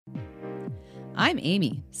I'm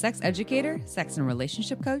Amy, sex educator, sex and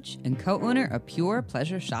relationship coach, and co-owner of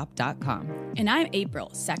PurePleasureShop.com. And I'm April,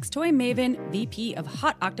 sex toy maven, VP of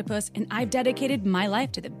Hot Octopus, and I've dedicated my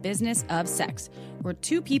life to the business of sex. We're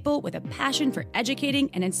two people with a passion for educating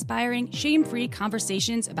and inspiring shame-free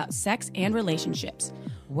conversations about sex and relationships.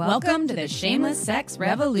 Welcome to the Shameless Sex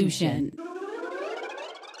Revolution.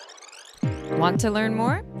 Want to learn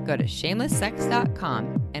more? Go to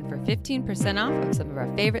shamelesssex.com, and for 15% off of some of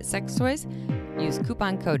our favorite sex toys, use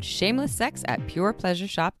coupon code shamelesssex at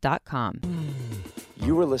purepleasureshop.com.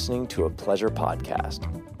 You are listening to a pleasure podcast.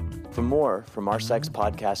 For more from our sex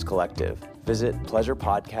podcast collective, visit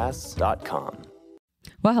pleasurepodcasts.com.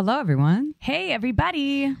 Well, hello, everyone. Hey,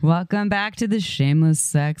 everybody. Welcome back to the Shameless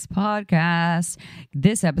Sex Podcast.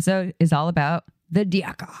 This episode is all about the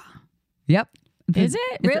diaca. Yep. Is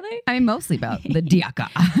it? Really? Mostly about the diaca.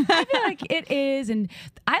 I feel like it is. And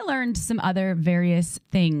I learned some other various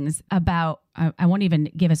things about, I won't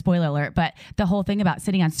even give a spoiler alert, but the whole thing about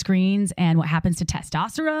sitting on screens and what happens to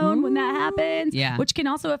testosterone when that happens, which can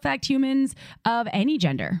also affect humans of any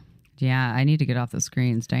gender. Yeah, I need to get off the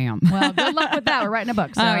screens. Damn. Well, good luck with that. We're writing a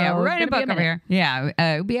book. So we're writing a book over here. Yeah,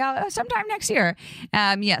 it'll be out sometime next year.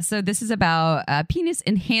 So this is about penis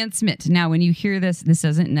enhancement. Now, when you hear this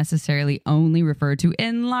doesn't necessarily only refer to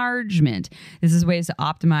enlargement. This is ways to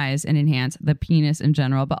optimize and enhance the penis in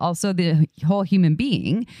general, but also the whole human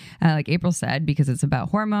being, like April said, because it's about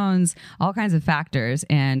hormones, all kinds of factors.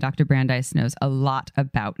 And Dr. Brandeis knows a lot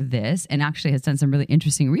about this and actually has done some really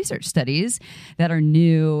interesting research studies that are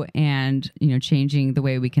new and changing the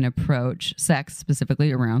way we can approach sex,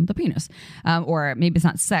 specifically around the penis, or maybe it's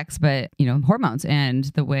not sex, but hormones and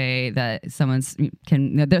the way that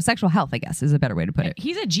their sexual health, I guess, is a better way to put it.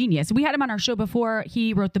 He's a genius. We had him on our show before.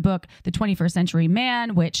 He wrote the book, The 21st Century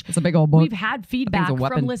Man, which it's a big old book. We've had feedback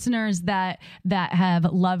from listeners that have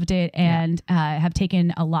loved it and have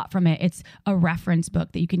taken a lot from it. It's a reference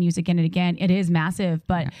book that you can use again and again. It is massive,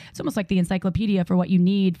 but it's almost like the encyclopedia for what you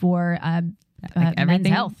need for everything, men's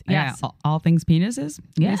health. Yes. Yeah, all things penises,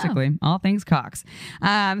 basically. All things cocks.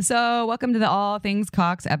 So welcome to the All Things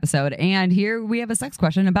Cocks episode. And here we have a sex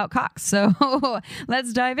question about cocks. So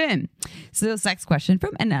let's dive in. So sex question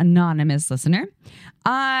from an anonymous listener.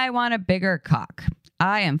 I want a bigger cock.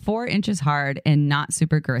 I am 4 inches hard and not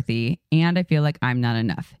super girthy, and I feel like I'm not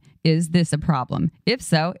enough. Is this a problem? If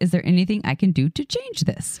so, is there anything I can do to change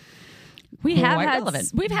this? We've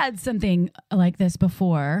had something like this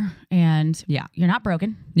before, and you're not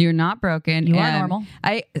broken. You're not broken. You are normal.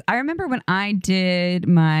 I remember when I did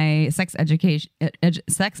my sex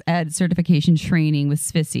ed certification training with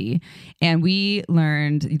SFSI, and we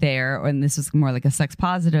learned there, and this was more like a sex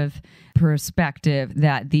positive perspective,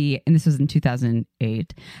 and this was in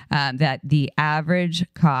 2008, that the average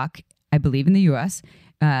cock, I believe in the U.S.,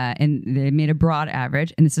 and they made a broad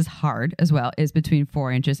average, and this is hard as well, is between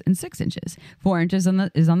 4 inches and 6 inches. 4 inches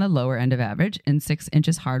is on the lower end of average, and 6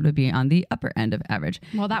 inches hard would be on the upper end of average.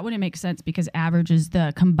 Well, that wouldn't make sense because average is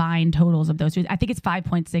the combined totals of those two. I think it's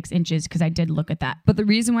 5.6 inches because I did look at that. But the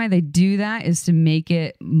reason why they do that is to make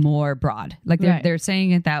it more broad. Like they're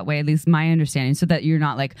saying it that way, at least my understanding, so that you're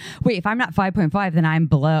not like, wait, if I'm not 5.5, then I'm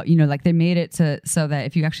below. Like they made it so that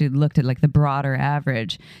if you actually looked at like the broader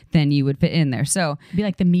average, then you would fit in there. So be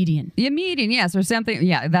like the median. Yeah, median, yes, or something.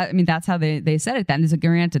 Yeah, that's how they said it then.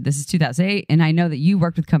 Granted, this is 2008, and I know that you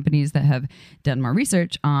worked with companies that have done more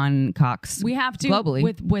research on cocks. We have to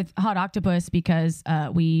globally with Hot Octopus because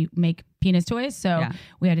we make penis toys, so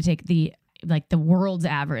we had to take the world's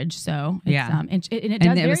average. So it's, and it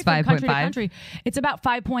does vary from country to country. It's about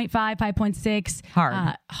 5.5,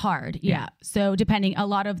 5.6 hard. Yeah. So depending, a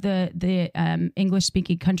lot of the English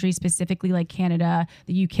speaking countries, specifically like Canada,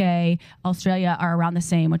 the UK, Australia, are around the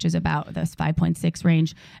same, which is about this 5.6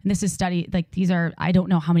 range. And this is I don't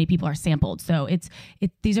know how many people are sampled. So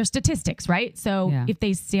these are statistics, right? So if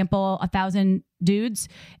they sample 1,000 dudes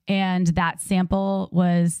and that sample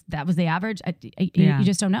was the average, you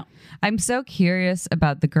just don't know. I'm so curious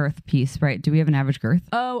about the girth piece, right? Do we have an average girth?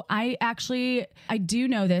 Oh, I do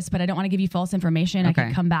know this, but I don't want to give you false information. Okay. I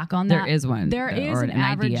can come back on that. There is one. There is an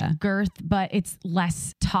average girth, but it's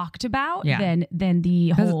less talked about than the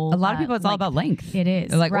whole. A lot of people, it's all about length. It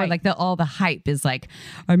is. Like, right. Or like all the hype is like,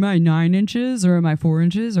 am I 9 inches or am I 4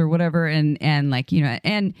 inches or whatever? And like,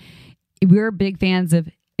 and we're big fans of,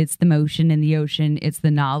 it's the motion in the ocean. It's the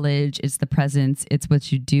knowledge. It's the presence. It's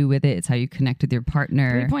what you do with it. It's how you connect with your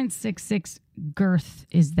partner. 3.66 girth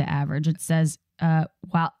is the average. It says,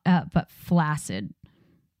 but flaccid.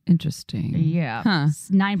 Interesting. Yeah. Huh.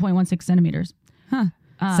 9.16 centimeters. Huh.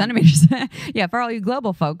 Centimeters. Yeah. For all you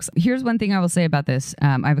global folks, here's one thing I will say about this.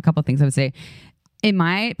 I have a couple of things I would say. In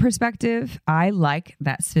my perspective, I like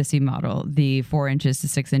that Sissy model, the 4 inches to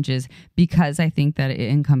 6 inches, because I think that it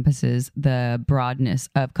encompasses the broadness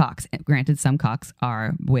of cocks. Granted, some cocks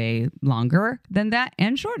are way longer than that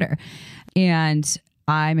and shorter. And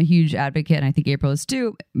I'm a huge advocate, and I think April is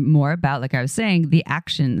too, more about, like I was saying, the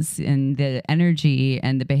actions and the energy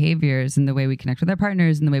and the behaviors and the way we connect with our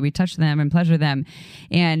partners and the way we touch them and pleasure them.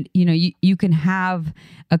 And, you can have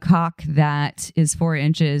a cock that is 4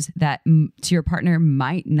 inches that to your partner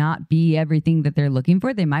might not be everything that they're looking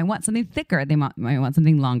for. They might want something thicker. They might want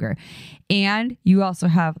something longer. And you also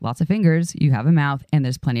have lots of fingers. You have a mouth, and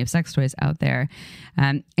there's plenty of sex toys out there.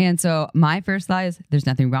 And so my first thought is there's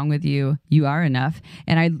nothing wrong with you. You are enough.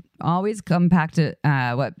 And I always come back to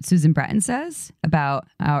what Susan Bratton says about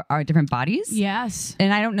our different bodies. Yes.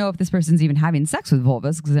 And I don't know if this person's even having sex with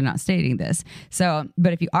vulvas because they're not stating this. So,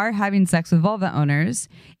 but if you are having sex with vulva owners,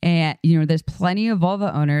 and there's plenty of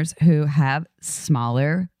vulva owners who have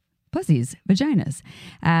smaller pussies, vaginas,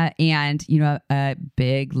 and a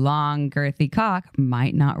big, long, girthy cock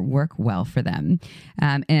might not work well for them.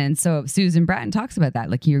 And so Susan Bratton talks about that.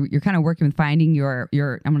 Like you're kind of working with finding your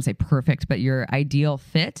I want to say perfect, but your ideal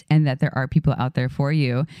fit, and that there are people out there for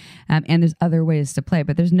you. And there's other ways to play,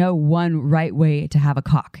 but there's no one right way to have a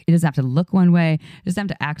cock. It doesn't have to look one way. It doesn't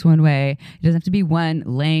have to act one way. It doesn't have to be one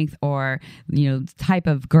length or type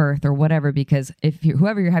of girth or whatever. Because if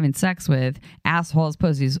whoever you're having sex with, assholes,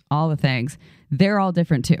 pussies, all the things, they're all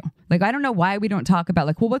different too. Like, I don't know why we don't talk about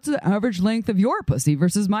like, well, what's the average length of your pussy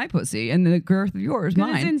versus my pussy and the girth of yours,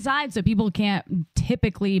 mine. It's inside, so people can't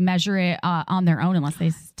typically measure it on their own unless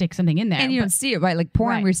they stick something in there. And you don't see it, right? Like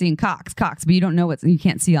porn, right. We're seeing cocks, but you don't know you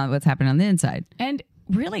can't see what's happening on the inside. And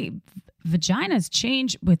really, vaginas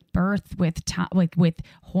change with birth, with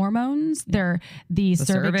hormones. The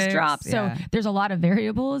cervix drops. Yeah. So there's a lot of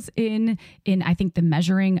variables in I think the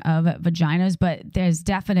measuring of vaginas, but there's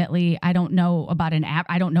definitely, I don't know about an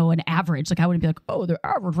average. Like I wouldn't be like, oh, the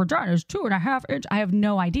average vagina is 2.5 inches. I have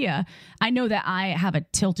no idea. I know that I have a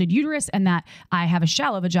tilted uterus and that I have a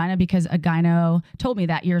shallow vagina because a gyno told me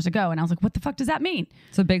that years ago. And I was like, what the fuck does that mean?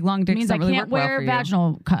 So big long dicks don't really work well for you. I can't wear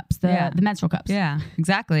vaginal cups, the menstrual cups. Yeah,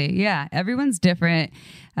 exactly. Yeah. Everyone's different.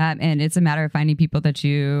 And it's a matter of finding people that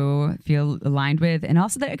you feel aligned with and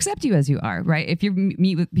also that accept you as you are, right? If you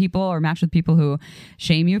meet with people or match with people who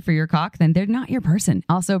shame you for your cock, then they're not your person.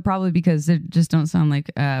 Also, probably because they just don't sound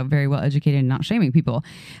like very well educated and not shaming people.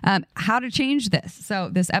 How to change this. So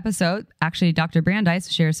this episode, actually, Dr.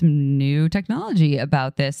 Brandeis shares some new technology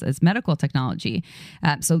about this as medical technology.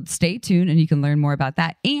 So stay tuned and you can learn more about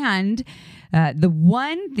that. And the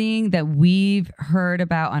one thing that we've heard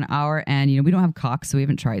about on our end, we don't have cocks, so we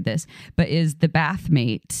haven't tried this, but is the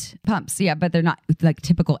bathmate pumps. Yeah, but they're not like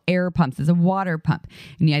typical air pumps. It's a water pump.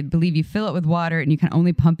 And I believe you fill it with water and you can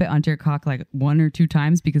only pump it onto your cock like 1 or 2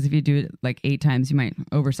 times, because if you do it like 8 times, you might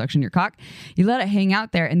oversuction your cock. You let it hang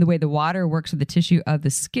out there, and the way the water works with the tissue of the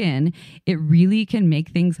skin, it really can make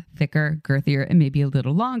things thicker, girthier, and maybe a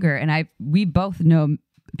little longer. And we both know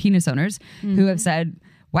penis owners who have said,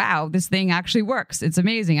 wow, this thing actually works. It's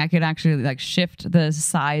amazing. I could actually like shift the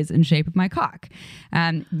size and shape of my cock.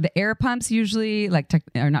 The air pumps usually not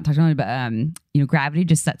technology, but gravity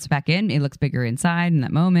just sets back in. It looks bigger inside in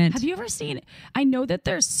that moment. Have you ever seen? I know that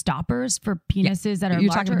there's stoppers for penises that are You're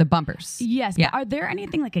larger. Talking about the bumpers. Yes. Yeah. But are there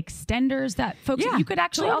anything like extenders that folks? You could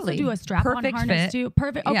actually also do a strap-on harness too.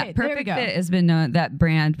 Perfect. Okay. Yeah, Perfect Fit has been known. That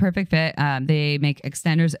brand, Perfect Fit. They make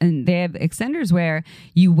extenders, and they have extenders where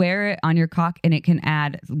you wear it on your cock and it can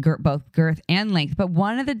add both girth and length. But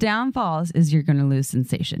one of the downfalls is you're going to lose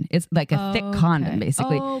sensation. It's like a thick condom,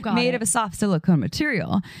 basically, made of a soft silicone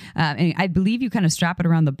material. And I believe you kind of strap it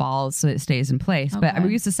around the balls so it stays in place. Okay. But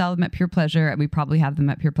we used to sell them at Pure Pleasure. We probably have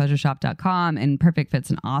them at purepleasureshop.com. And Perfect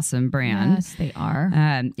Fit's an awesome brand. Yes, they are.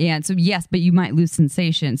 And so, yes, but you might lose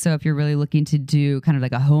sensation. So if you're really looking to do kind of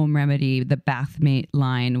like a home remedy, the Bathmate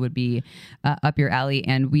line would be up your alley.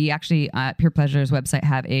 And we actually, at Pure Pleasure's website,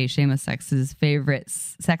 have a Shameless Sex's favorite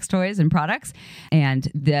sex toys and products, and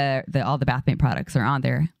all the Bathmate products are on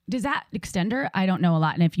there. Does that extender? I don't know a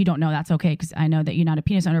lot, and if you don't know, that's okay, because I know that you're not a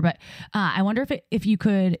penis owner. But I wonder if you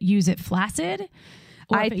could use it flaccid.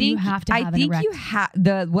 I think you have to have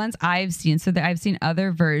the ones I've seen. So I've seen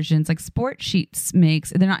other versions, like Sport Sheets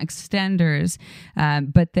makes. They're not extenders,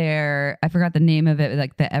 but I forgot the name of it,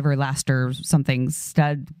 like the Everlaster something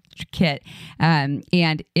stud kit. And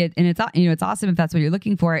it's awesome if that's what you're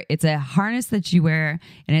looking for. It's a harness that you wear,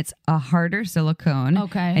 and it's a harder silicone.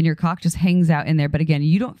 Okay. And your cock just hangs out in there. But again,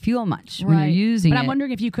 you don't feel much when you're using it. But I'm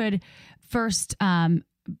wondering if you could first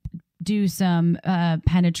do some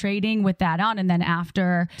penetrating with that on, and then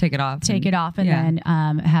after take it off, and then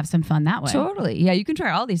have some fun that way. Totally. Yeah. You can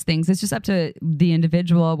try all these things. It's just up to the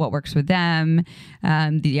individual, what works for them.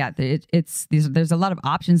 There's a lot of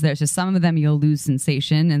options there. It's just some of them you'll lose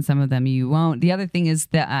sensation and some of them you won't. The other thing is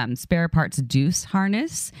the spare parts deuce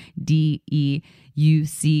harness, DEUCE,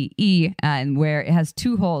 and where it has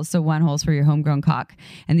 2 holes. So one hole's for your homegrown cock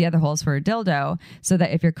and the other hole's for a dildo, so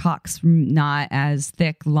that if your cock's not as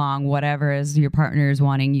thick, long, whatever as your partner is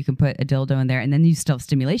wanting, you can put a dildo in there, and then you still have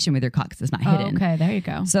stimulation with your cock because it's not hidden. Okay, there you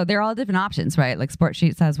go. So they're all different options, right? Like Sport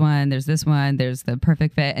Sheets has one, there's this one, there's the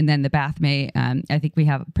Perfect Fit, and then the Bathmate. I think we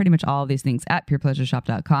have pretty much all of these things at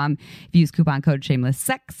purepleasureshop.com. If you use coupon code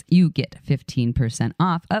SHAMELESSSEX, you get 15%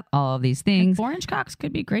 off of all of these things. 4-inch cocks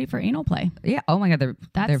could be great for anal play. Yeah. Oh my God, they're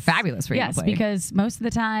fabulous for anal play. Yes, because most of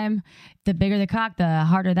the time, the bigger the cock, the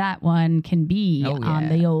harder that one can be on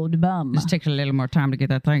the old bum. Just takes a little more time to get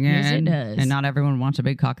that thing in. Yes, it does. And not everyone wants a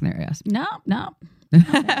big cock in their ass. No.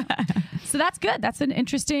 So that's good. That's an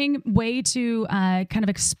interesting way to kind of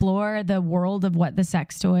explore the world of what the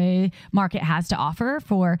sex toy market has to offer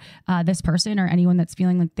for this person or anyone that's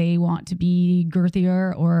feeling like they want to be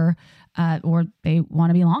girthier or they want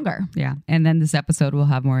to be longer. Yeah. And then this episode will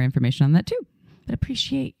have more information on that too. But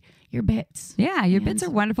appreciate your bits. Yeah, your bits are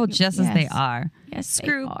wonderful just as they are. Yes,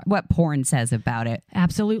 screw what porn says about it.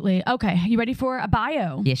 Absolutely. Okay, you ready for a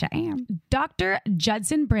bio? Yes, I am. Dr.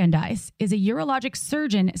 Judson Brandeis is a urologic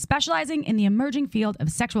surgeon specializing in the emerging field of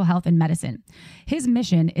sexual health and medicine. His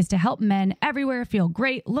mission is to help men everywhere feel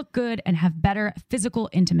great, look good, and have better physical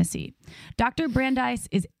intimacy. Dr. Brandeis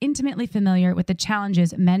is intimately familiar with the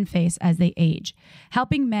challenges men face as they age.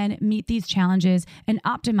 Helping men meet these challenges and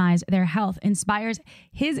optimize their health inspires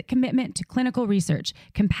his commitment to clinical research,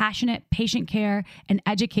 compassionate patient care, and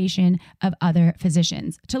education of other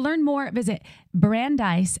physicians. To learn more, visit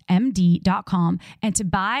BrandeisMD.com, and to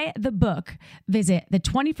buy the book, visit The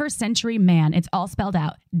 21st Century Man, it's all spelled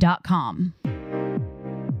out, .com.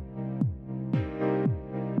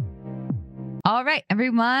 All right,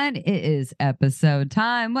 everyone, it is episode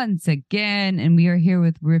time once again, and we are here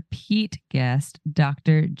with repeat guest,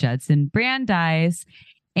 Dr. Judson Brandeis,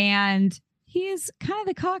 and he is kind of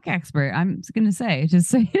the cock expert. I'm going to say, just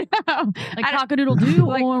so you know. Like cock-a-doodle-doo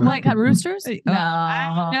or like roosters? No,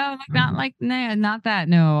 not that.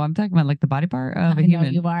 No, I'm talking about like the body part of a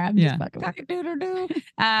human. You are. I'm just fucking cock-a-doodle-doo.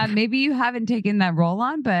 Maybe you haven't taken that role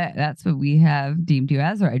on, but that's what we have deemed you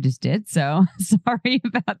as, or I just did. So sorry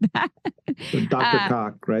about that. So Dr.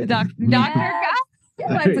 Cock, right? Dr. Cock.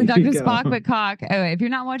 It's Dr. Spock with cock. Oh, if you're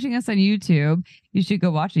not watching us on YouTube, you should go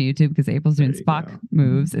watch on YouTube because April's doing Spock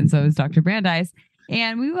moves, and so is Dr. Brandeis.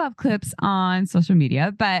 And we will have clips on social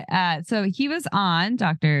media. But so he was on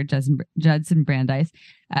Dr. Judson Brandeis,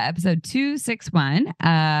 episode 261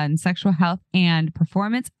 on sexual health and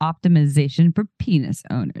performance optimization for penis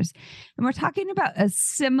owners. And we're talking about a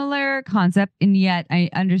similar concept. And yet I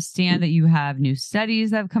understand that you have new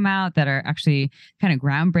studies that have come out that are actually kind of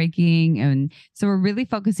groundbreaking. And so we're really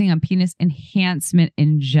focusing on penis enhancement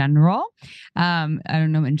in general. I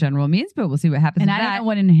don't know what in general means, but we'll see what happens. And I don't know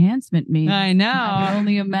what enhancement means. I know. I can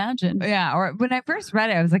only imagine. Yeah. Or when I first read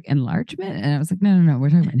it, I was like, enlargement? And I was like, no, we're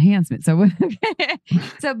talking about enhancement. So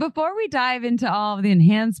So before we dive into all of the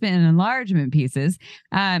enhancement and enlargement pieces,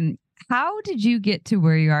 how did you get to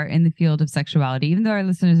where you are in the field of sexuality? Even though our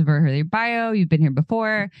listeners have heard your bio, you've been here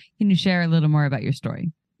before. Can you share a little more about your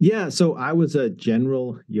story? Yeah, so I was a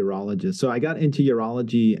general urologist. So I got into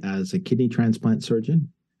urology as a kidney transplant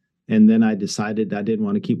surgeon. And then I decided I didn't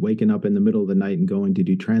want to keep waking up in the middle of the night and going to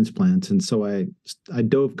do transplants. And so I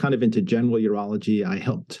dove kind of into general urology. I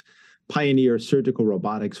helped pioneer surgical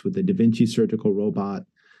robotics with the Da Vinci surgical robot.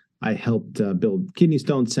 I helped build kidney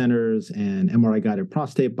stone centers and MRI-guided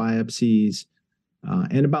prostate biopsies.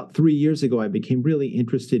 And about 3 years ago, I became really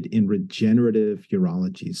interested in regenerative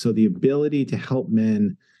urology. So the ability to help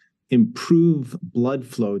men improve blood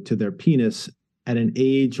flow to their penis at an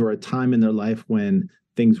age or a time in their life when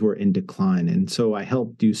things were in decline. And so I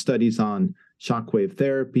helped do studies on shockwave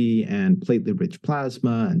therapy and platelet-rich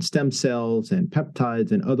plasma and stem cells and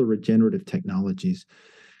peptides and other regenerative technologies.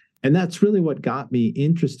 And that's really what got me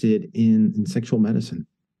interested in sexual medicine.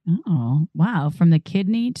 Oh, wow. From the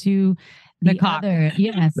kidney to the cock. Other.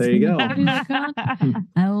 Yes. There you go.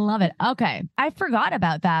 I love it. Okay. I forgot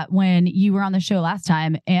about that when you were on the show last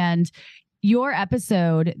time. And your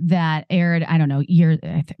episode that aired, I don't know,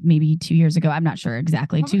 maybe 2 years ago. I'm not sure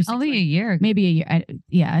exactly. Only a year. Maybe a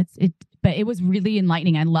year. But it was really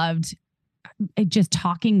enlightening. I loved just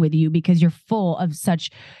talking with you because you're full of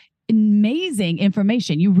such amazing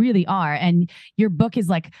information. You really are. And your book is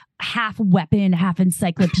like half weapon, half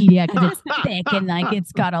encyclopedia because it's thick and like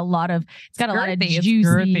it's got a lot of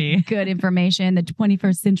juicy, good information. The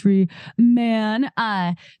 21st century man.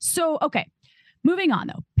 So, okay. Moving on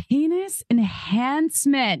though. Penis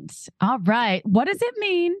enhancement. All right. What does it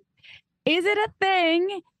mean? Is it a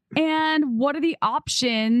thing? And what are the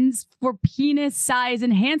options for penis size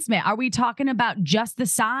enhancement? Are we talking about just the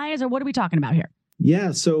size or what are we talking about here?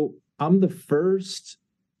 Yeah, so I'm the first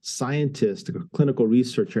scientist, a clinical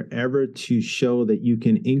researcher ever to show that you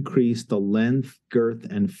can increase the length, girth,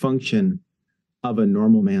 and function of a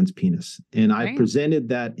normal man's penis. And I presented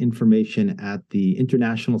that information at the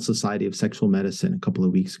International Society of Sexual Medicine a couple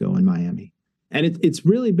of weeks ago in Miami. And it's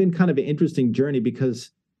really been kind of an interesting journey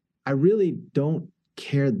because I really don't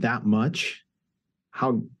care that much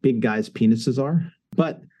how big guys' penises are.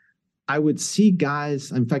 But I would see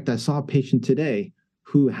guys, in fact, I saw a patient today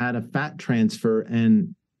who had a fat transfer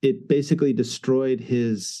and it basically destroyed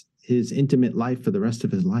his intimate life for the rest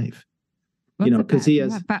of his life. Because he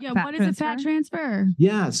has... what is a fat transfer?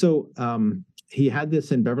 Yeah, so he had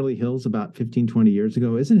this in Beverly Hills about 15, 20 years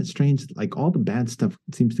ago. Isn't it strange? Like all the bad stuff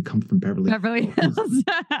seems to come from Beverly Hills.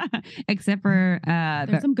 Except for...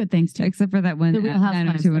 there's some good things too. Except for that one. The Real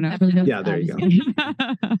Housewives of Beverly Hills. Yeah, there you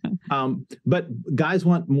go. But guys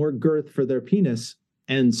want more girth for their penis.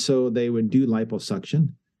 And so they would do liposuction,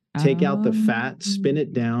 take out the fat, spin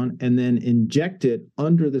it down, and then inject it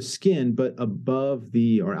under the skin, but above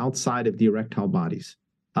or outside of the erectile bodies.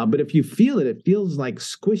 But if you feel it, it feels like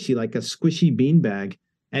squishy, like a squishy beanbag,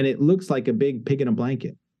 and it looks like a big pig in a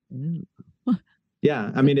blanket.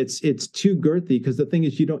 Yeah, I mean, it's too girthy because the thing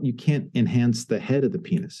is you can't enhance the head of the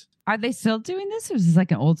penis. Are they still doing this, or is this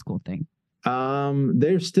like an old school thing?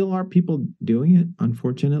 There still are people doing it,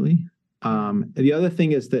 unfortunately. The other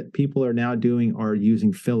thing is that people are now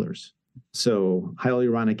using fillers. So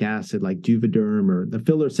hyaluronic acid like Juvederm or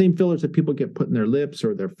the same fillers that people get put in their lips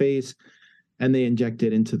or their face, and they inject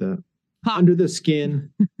it into under the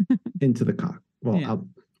skin, into the cock. Well,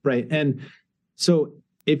 right. And so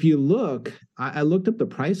if you look, I looked up the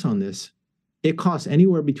price on this. It costs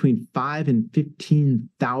anywhere between $5,000 and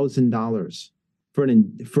 $15,000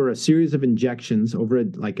 for a series of injections over a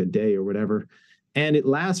day or whatever. And it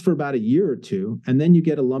lasts for about a year or two. And then you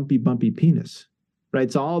get a lumpy, bumpy penis,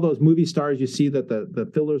 right? So all those movie stars, you see that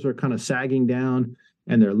the fillers are kind of sagging down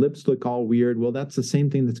and their lips look all weird. Well, that's the same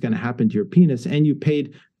thing that's going to happen to your penis. And you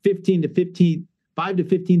paid $5,000 to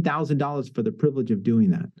 $15,000 for the privilege of doing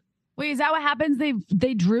that. Wait, is that what happens?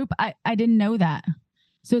 They droop? I didn't know that.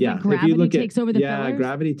 So gravity takes over the fillers? Yeah,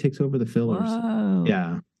 gravity takes over the fillers. Whoa.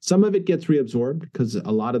 Yeah. Some of it gets reabsorbed because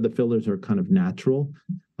a lot of the fillers are kind of natural.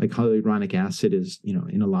 Like hyaluronic acid is,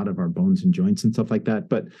 in a lot of our bones and joints and stuff like that.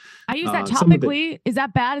 But I use that topically. Is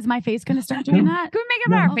that bad? Is my face going to start doing that? Go make it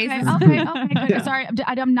better. Faces. Okay, good. Yeah. Sorry,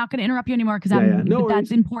 I'm not going to interrupt you anymore because that's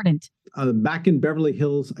important. Back in Beverly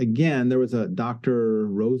Hills, again, there was a Dr.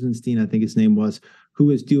 Rosenstein, I think his name was, who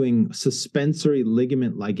was doing suspensory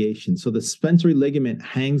ligament ligation. So the suspensory ligament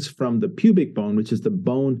hangs from the pubic bone, which is the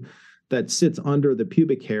bone that sits under the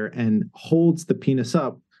pubic hair and holds the penis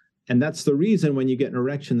up. And that's the reason when you get an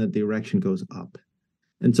erection that the erection goes up.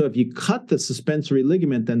 And so if you cut the suspensory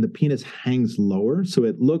ligament, then the penis hangs lower. So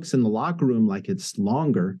it looks in the locker room like it's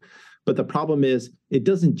longer. But the problem is it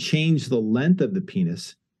doesn't change the length of the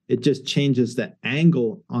penis. It just changes the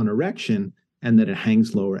angle on erection and that it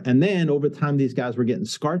hangs lower. And then over time, these guys were getting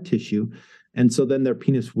scar tissue. And so then their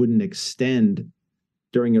penis wouldn't extend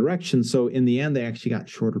during erection. So in the end, they actually got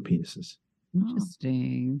shorter penises.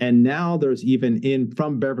 Interesting. And now there's even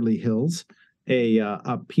from Beverly Hills, a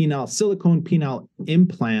silicone penile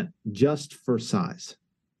implant just for size.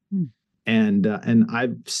 And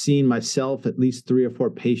I've seen myself at least 3 or 4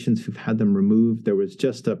 patients who've had them removed. There was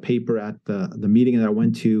just a paper at the meeting that I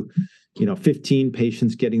went to, 15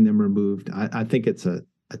 patients getting them removed. I think it's a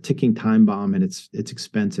ticking time bomb and it's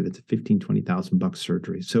expensive. It's a $15,000, $20,000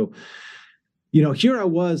 surgery. So, here I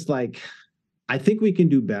was like, I think we can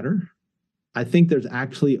do better. I think there's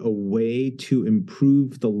actually a way to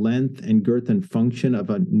improve the length and girth and function of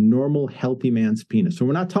a normal, healthy man's penis. So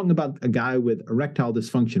we're not talking about a guy with erectile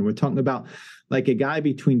dysfunction. We're talking about like a guy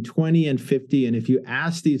between 20 and 50. And if you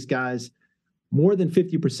ask these guys, more than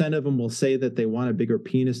 50% of them will say that they want a bigger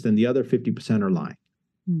penis, than the other 50% are lying.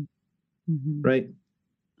 Mm-hmm. Right?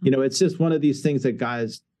 It's just one of these things that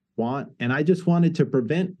guys want. And I just wanted to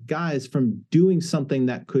prevent guys from doing something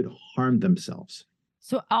that could harm themselves.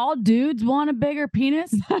 So all dudes want a bigger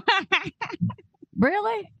penis?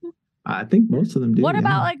 Really? I think most of them do. What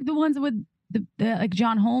about like the ones with like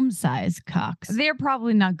John Holmes size cocks. They're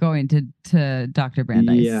probably not going to Dr.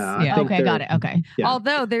 Brandeis. Yeah. Okay, got it. Okay. Yeah.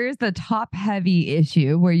 Although there is the top heavy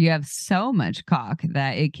issue where you have so much cock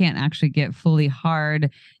that it can't actually get fully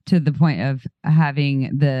hard to the point of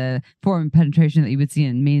having the form of penetration that you would see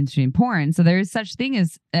in mainstream porn. So there is such thing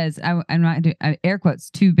as I'm not doing air quotes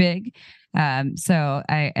too big. So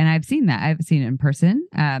I've seen that. I've seen it in person,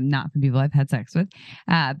 not from people I've had sex with,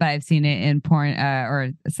 but I've seen it in porn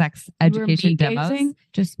or sex education demos.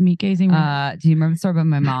 Just meat gazing. Do you remember the story about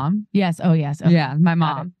my mom? Yes. Oh, yes. Okay. Yeah, my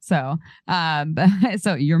mom. So,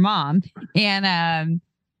 so your mom, and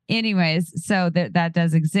anyways, so that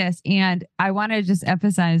does exist, and I want to just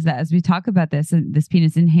emphasize that as we talk about this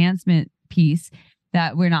penis enhancement piece,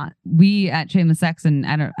 that we at Shameless Sex, and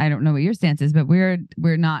I don't know what your stance is, but we're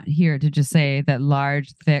not here to just say that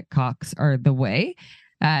large, thick cocks are the way.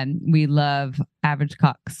 We love average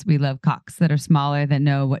cocks. We love cocks that are smaller, that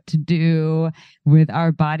know what to do with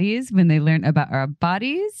our bodies when they learn about our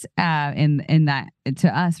bodies. And that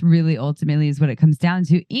to us really ultimately is what it comes down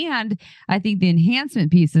to. And I think the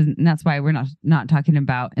enhancement piece is, and that's why we're not talking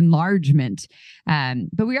about enlargement.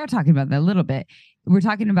 But we are talking about that a little bit. We're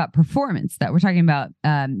talking about performance, that we're talking about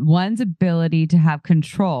one's ability to have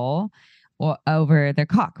control over their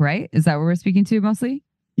cock, right? Is that what we're speaking to mostly?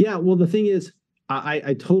 Yeah. Well, the thing is,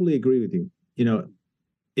 I totally agree with you.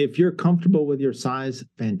 If you're comfortable with your size,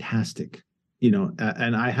 fantastic.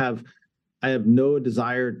 And I have no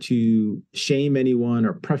desire to shame anyone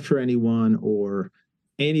or pressure anyone or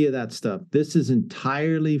any of that stuff. This is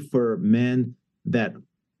entirely for men that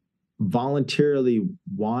voluntarily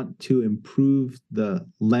want to improve the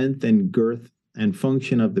length and girth and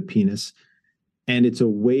function of the penis. And it's a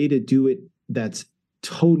way to do it that's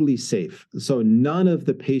totally safe. So none of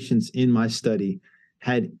the patients in my study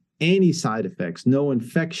had any side effects, no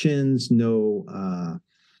infections,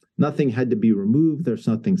 nothing had to be removed. There's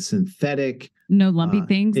nothing synthetic. No lumpy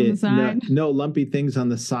things on the side? No lumpy things on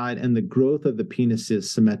the side. And the growth of the penis is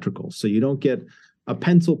symmetrical. So you don't get a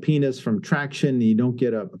pencil penis from traction. You don't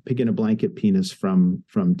get a pig in a blanket penis from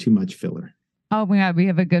too much filler. Oh my God, we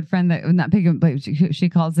have a good friend that not pig, but she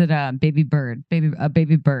calls it a baby bird.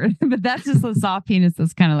 But that's just a soft penis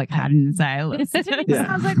that's kind of like hiding inside. It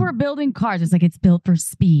sounds like we're building cars. It's like it's built for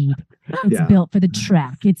speed. It's built for the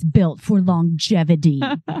track. It's built for longevity.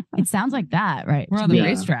 It sounds like that, right? We're on the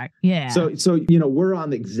racetrack. Yeah. So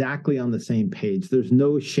we're exactly on the same page. There's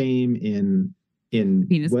no shame in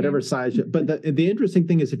penis whatever size. But the interesting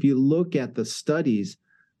thing is, if you look at the studies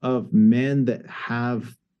of men that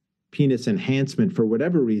have penis enhancement for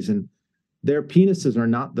whatever reason, their penises are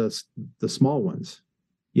not the small ones.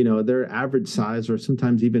 They're average size or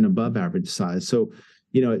sometimes even above average size. So,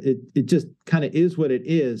 it just kind of is what it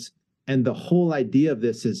is. And the whole idea of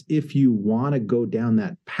this is, if you want to go down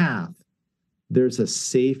that path, there's a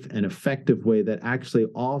safe and effective way that actually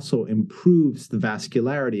also improves the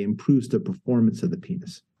vascularity, improves the performance of the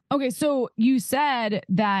penis. Okay, so you said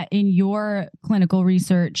that in your clinical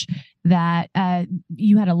research that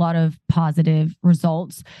you had a lot of positive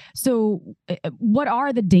results. So what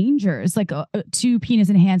are the dangers to penis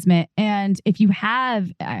enhancement? And if you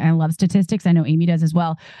have, I love statistics, I know Amy does as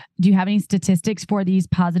well. Do you have any statistics for these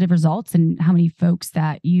positive results and how many folks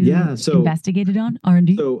that you investigated on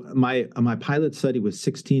R&D? So my pilot study was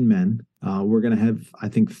 16 men. We're going to have, I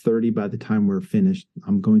think, 30 by the time we're finished.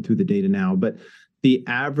 I'm going through the data now, but the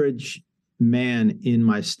average man in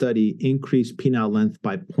my study increased penile length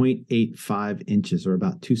by 0.85 inches, or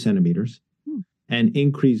about 2 centimeters, and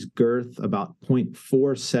increased girth about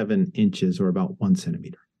 0.47 inches, or about 1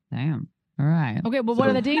 centimeter. Damn. All right. Okay. Well, what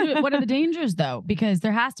are the dangers? What are the dangers, though? Because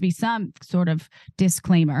there has to be some sort of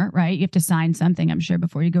disclaimer, right? You have to sign something, I'm sure,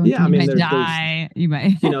 before you go. You might die. You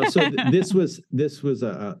might. So this was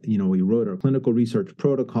a we wrote a clinical research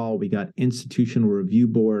protocol. We got institutional review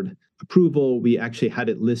board approval. We actually had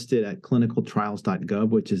it listed at clinicaltrials.gov,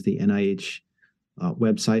 which is the NIH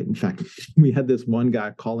website. In fact, we had this one guy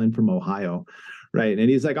call in from Ohio, right? And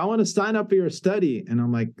he's like, "I want to sign up for your study," and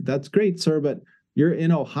I'm like, "That's great, sir, but you're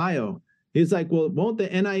in Ohio." He's like, "Well, won't the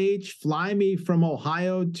NIH fly me from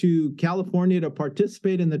Ohio to California to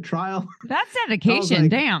participate in the trial?" That's dedication.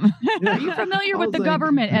 Damn. Are you familiar with the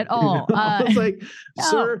government at all? I was like,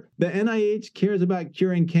 "Sir, the NIH cares about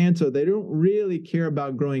curing cancer. They don't really care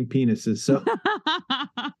about growing penises." So,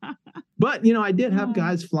 but I did have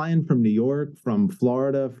guys flying from New York, from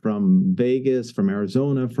Florida, from Vegas, from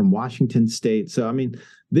Arizona, from Washington State. So,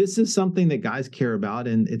 this is something that guys care about,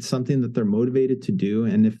 and it's something that they're motivated to do.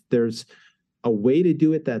 And if there's a way to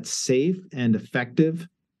do it that's safe and effective,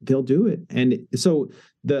 they'll do it. And so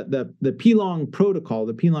the P-Long protocol,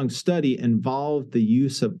 the P-Long study involved the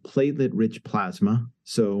use of platelet-rich plasma.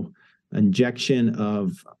 So injection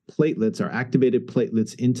of platelets or activated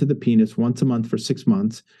platelets into the penis once a month for 6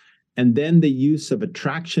 months. And then the use of a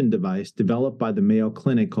traction device developed by the Mayo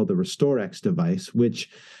Clinic called the RestoreX device, which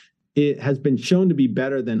it has been shown to be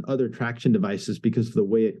better than other traction devices because of the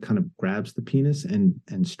way it kind of grabs the penis and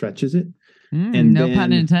stretches it. And no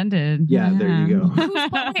pun intended. Yeah, there you go.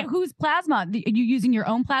 Whose plasma? Are you using your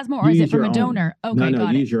own plasma or is it from a donor? Okay, no,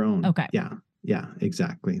 use your own. Okay. Yeah,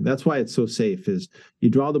 exactly. That's why it's so safe is you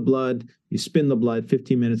draw the blood, you spin the blood,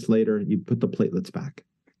 15 minutes later, you put the platelets back.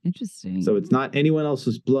 Interesting. So it's not anyone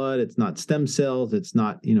else's blood. It's not stem cells. It's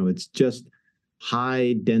not, it's just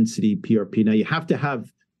high density PRP. Now you have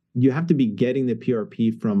to be getting the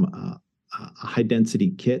PRP from a high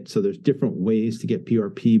density kit. So there's different ways to get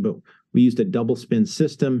PRP, but we used a double spin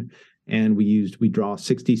system and we draw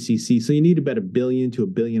 60 cc. So you need about 1 billion to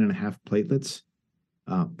 1.5 billion platelets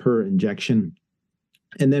per injection.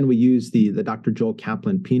 And then we use the Dr. Joel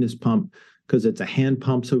Kaplan penis pump because it's a hand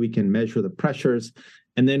pump so we can measure the pressures.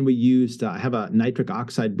 And then we used, I have a nitric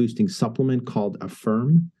oxide boosting supplement called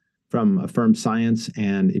Affirm from Affirm Science.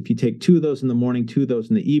 And if you take 2 of those in the morning, 2 of those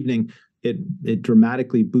in the evening, it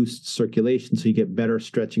dramatically boosts circulation. So you get better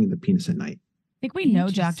stretching of the penis at night. I think we know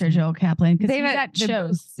Dr. Joel Kaplan because he's at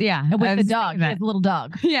shows. Yeah. With the dog. He has a little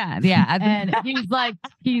dog. Yeah. And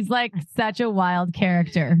he's like such a wild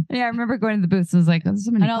character. Yeah. I remember going to the booths and was like, there's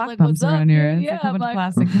so many cock pumps around here. It's like a bunch of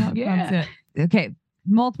plastic cock pumps. Okay.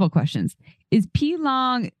 Multiple questions. Is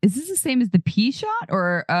P-Long, is this the same as the P-Shot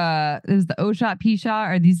or is the O-Shot, P-Shot?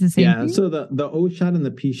 Are these the same thing? So the O-Shot and the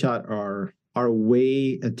P-Shot are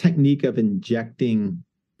a technique of injecting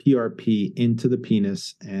PRP into the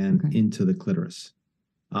penis and into the clitoris.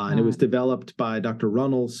 And it was developed by Dr.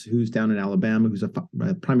 Runnels, who's down in Alabama, who's a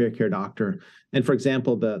primary care doctor. And for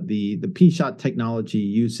example, the P-Shot technology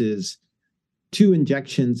uses 2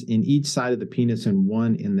 injections in each side of the penis and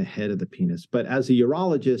 1 in the head of the penis. But as a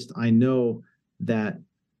urologist, I know that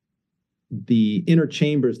the inner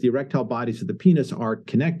chambers, the erectile bodies of the penis are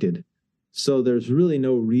connected. So there's really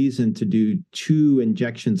no reason to do 2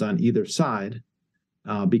 injections on either side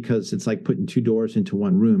because it's like putting 2 doors into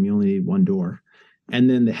one room. You only need 1 door. And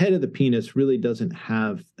then the head of the penis really doesn't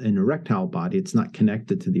have an erectile body. It's not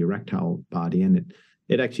connected to the erectile body. And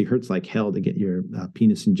it actually hurts like hell to get your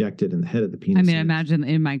penis injected in the head of the penis. I mean, imagine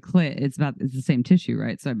in my clit, it's the same tissue,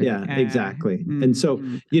 right? So exactly. And so,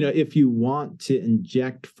 if you want to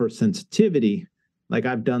inject for sensitivity, like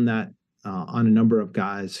I've done that on a number of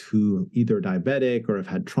guys who either are diabetic or have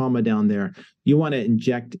had trauma down there, you want to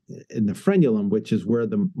inject in the frenulum, which is where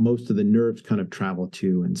most of the nerves kind of travel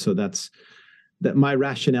to. And so that's my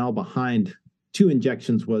rationale behind 2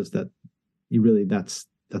 injections was that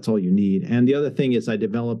that's all you need. And the other thing is I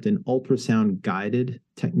developed an ultrasound guided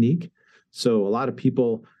technique. So a lot of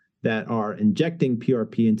people that are injecting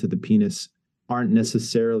PRP into the penis aren't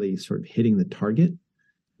necessarily sort of hitting the target.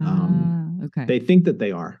 They think that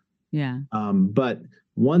they are. Yeah. But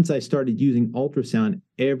once I started using ultrasound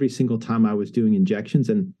every single time I was doing injections,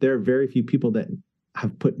 and there are very few people that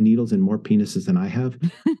have put needles in more penises than I have.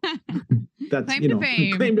 That's claim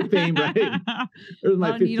to fame, right? There's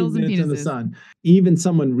my 15 minutes in the sun. Even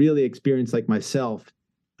someone really experienced like myself,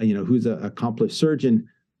 who's an accomplished surgeon,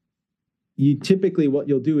 you typically what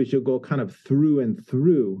you'll do is you'll go kind of through and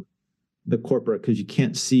through the corpora because you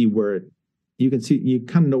can't see you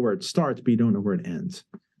kind of know where it starts, but you don't know where it ends.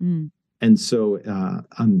 And so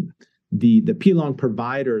the P-Long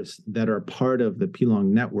providers that are part of the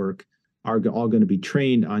P-Long network are all going to be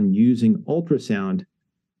trained on using ultrasound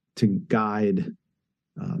to guide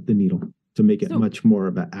the needle to make it much more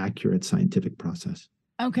of an accurate scientific process.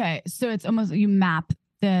 Okay. So it's almost you map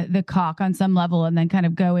the cock on some level and then kind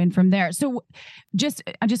of go in from there. So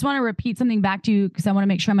I just want to repeat something back to you because I want to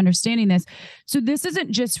make sure I'm understanding this. So this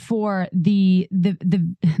isn't just for the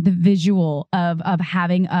visual of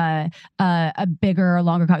having a bigger or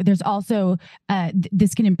longer cock. There's also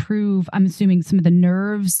this can improve, I'm assuming, some of the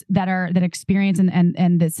nerves that experience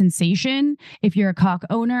and the sensation. If you're a cock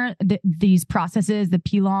owner, these processes, the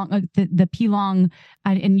P-Long,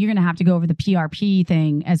 and you're going to have to go over the PRP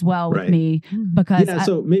thing as well with me because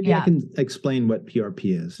so maybe I can explain what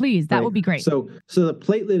PRP is. Please, that would be great. So the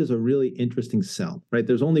platelet is a really interesting cell, right?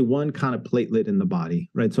 There's only one kind of platelet in the body,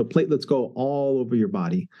 right? So platelets go all over your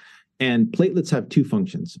body. And platelets have 2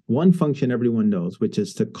 functions. One function everyone knows, which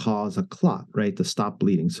is to cause a clot, right? To stop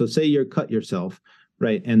bleeding. So say you cut yourself,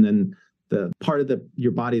 right? And then the part of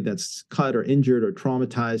your body that's cut or injured or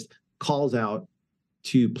traumatized calls out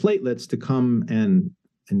to platelets to come and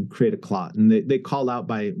and create a clot. And they call out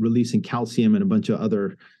by releasing calcium and a bunch of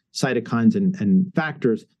other cytokines and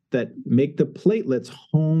factors that make the platelets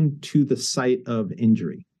home to the site of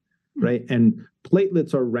injury, right? And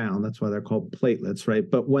platelets are round. That's why they're called platelets, right?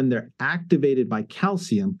 But when they're activated by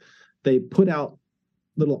calcium, they put out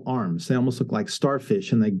little arms. They almost look like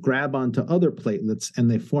starfish, and they grab onto other platelets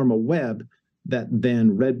and they form a web that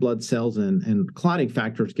then red blood cells and clotting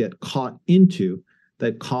factors get caught into,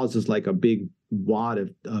 that causes like a big wad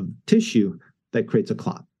of tissue that creates a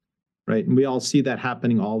clot, right? And we all see that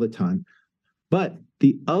happening all the time. But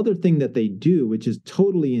the other thing that they do, which is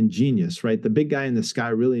totally ingenious, right? The big guy in the sky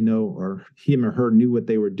really know, or him or her knew what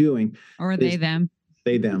they were doing. Or they, them.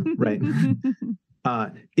 They, them, right.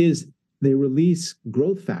 Is they release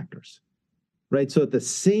growth factors, right? So at the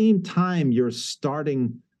same time you're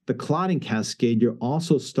starting the clotting cascade, you're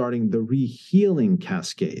also starting the rehealing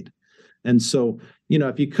cascade. And so,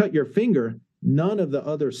 if you cut your finger, none of the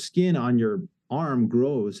other skin on your arm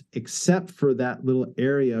grows except for that little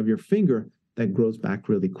area of your finger that grows back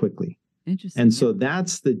really quickly. Interesting. And so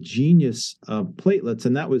that's the genius of platelets.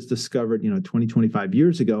 And that was discovered, 20, 25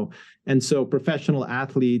 years ago. And so professional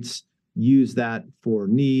athletes use that for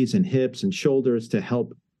knees and hips and shoulders to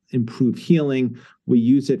help improve healing. We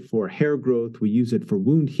use it for hair growth. We use it for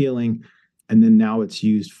wound healing. And then now it's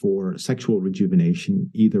used for sexual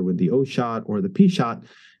rejuvenation, either with the O shot or the P shot.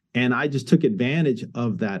 And I just took advantage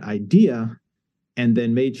of that idea and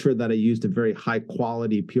then made sure that I used a very high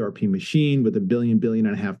quality PRP machine with 1 billion, 1.5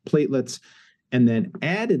 billion platelets, and then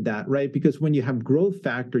added that, right? Because when you have growth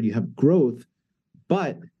factor, you have growth,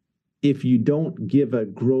 but if you don't give a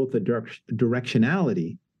growth a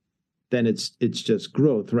directionality, then it's just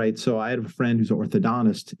growth, right? So I had a friend who's an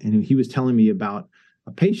orthodontist, and he was telling me about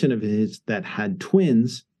a patient of his that had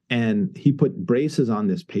twins, and he put braces on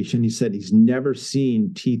this patient. He said he's never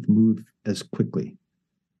seen teeth move as quickly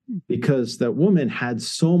because that woman had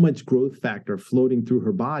so much growth factor floating through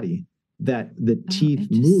her body that the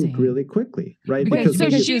teeth moved really quickly, right? Wait, because so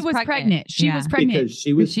she was pregnant. She was pregnant. Because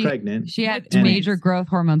she was pregnant. She had major growth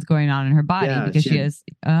hormones going on in her body because she has...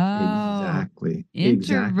 Exactly.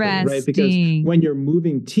 Interesting. Right? Because when you're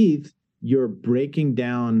moving teeth, you're breaking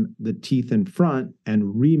down the teeth in front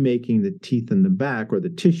and remaking the teeth in the back, or the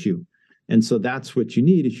tissue. And so that's what you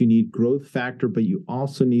need, is you need growth factor, but you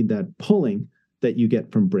also need that pulling that you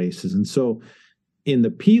get from braces. And so in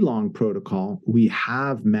the P-long protocol, we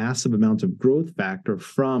have massive amounts of growth factor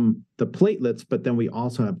from the platelets, but then we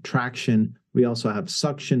also have traction. We also have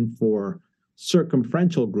suction for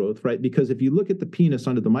circumferential growth, right? Because if you look at the penis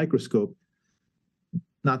under the microscope,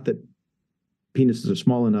 not that penises are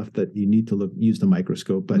small enough that you need to use the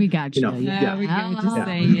microscope, but we got you. We got what you're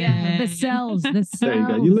saying. The cells. There you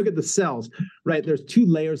go. You look at the cells, right? There's 2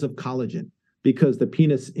 layers of collagen, because the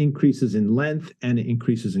penis increases in length and it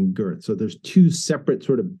increases in girth. So there's 2 separate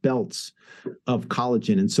sort of belts of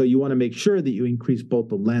collagen. And so you want to make sure that you increase both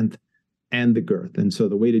the length and the girth. And so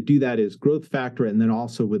the way to do that is growth factor, and then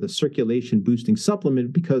also with a circulation boosting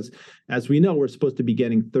supplement, because as we know, we're supposed to be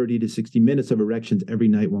getting 30 to 60 minutes of erections every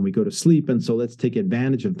night when we go to sleep. And so let's take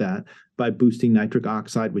advantage of that by boosting nitric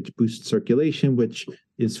oxide, which boosts circulation, which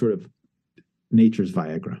is sort of nature's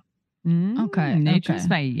Viagra. Okay. Nature's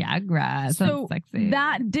Viagra. So sexy.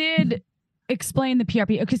 That did explain the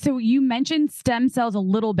PRP. Okay, so you mentioned stem cells a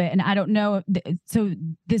little bit, and I don't know. So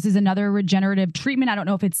this is another regenerative treatment. I don't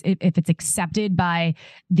know if it's accepted by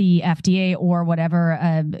the FDA or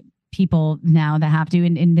whatever people now that have to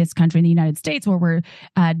in this country, in the United States, where we're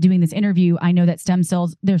doing this interview. I know that stem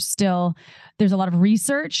cells, there's a lot of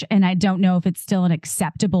research, and I don't know if it's still an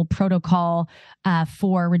acceptable protocol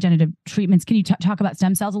for regenerative treatments. Can you talk about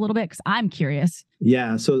stem cells a little bit? Because I'm curious.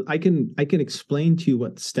 Yeah, so I can explain to you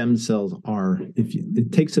what stem cells are.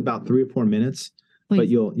 It takes about 3 or 4 minutes, please. But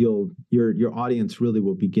your audience really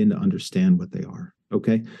will begin to understand what they are.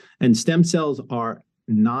 Okay, and stem cells are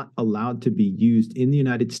not allowed to be used in the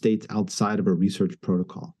United States outside of a research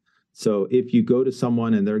protocol. So if you go to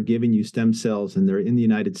someone and they're giving you stem cells and they're in the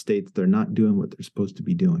United States, they're not doing what they're supposed to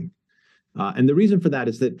be doing. And the reason for that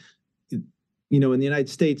is that, in the United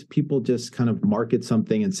States, people just kind of market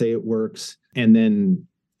something and say it works and then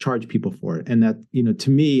charge people for it. And that, to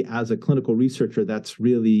me, as a clinical researcher, that's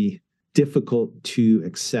really difficult to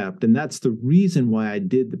accept. And that's the reason why I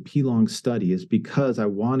did the P-long study, is because I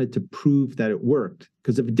wanted to prove that it worked.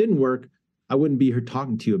 Because if it didn't work, I wouldn't be here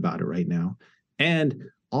talking to you about it right now. And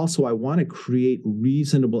also, I want to create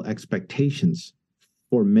reasonable expectations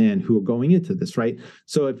for men who are going into this, right?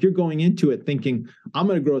 So if you're going into it thinking, I'm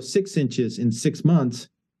going to grow 6 inches in 6 months,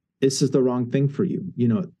 this is the wrong thing for you.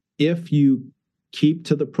 If you keep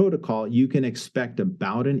to the protocol, you can expect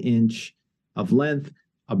about 1 inch of length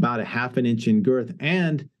about a half an inch in girth,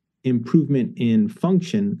 and improvement in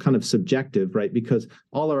function, kind of subjective, right? Because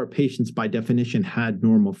all of our patients by definition had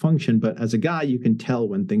normal function, but as a guy, you can tell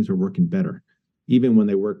when things are working better, even when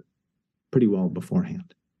they work pretty well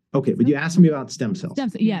beforehand. Okay, but you asked me about stem cells.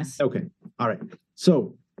 Yes. Okay, all right.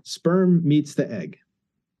 So sperm meets the egg,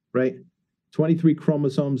 right? 23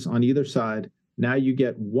 chromosomes on either side. Now you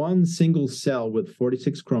get one single cell with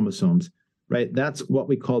 46 chromosomes, right? That's what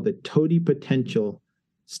we call the totipotential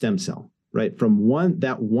stem cell, right? From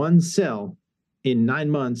that one cell, in 9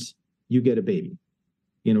 months, you get a baby,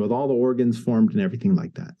 with all the organs formed and everything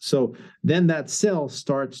like that. So then that cell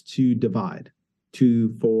starts to divide,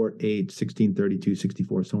 2, 4, 8, 16, 32,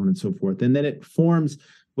 64, so on and so forth. And then it forms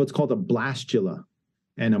what's called a blastula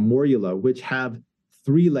and a morula, which have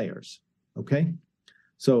 3 layers, okay?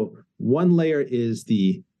 So one layer is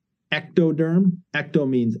the ectoderm. Ecto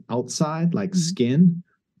means outside, like skin.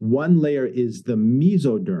 One layer is the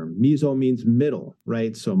mesoderm. Meso means middle,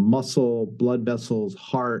 right? So muscle, blood vessels,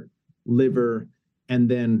 heart, liver. And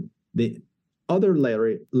then the other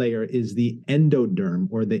layer is the endoderm,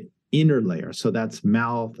 or the inner layer. So that's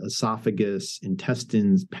mouth, esophagus,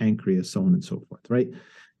 intestines, pancreas, so on and so forth, right?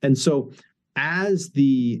 And so as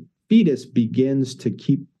the fetus begins to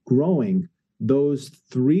keep growing, those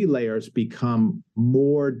 3 layers become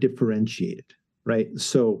more differentiated, right?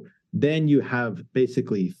 So then you have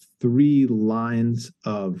basically 3 lines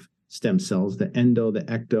of stem cells, the endo, the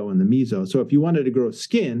ecto, and the meso. So if you wanted to grow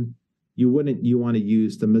skin, you want to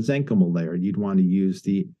use the mesenchymal layer. You'd want to use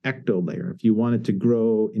the ecto layer. If you wanted to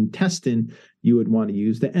grow intestine, you would want to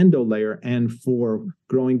use the endo layer. And for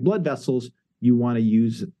growing blood vessels, you want to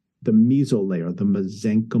use the meso layer, the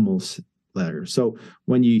mesenchymal layer. So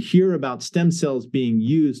when you hear about stem cells being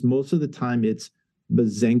used, most of the time it's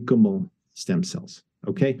mesenchymal stem cells.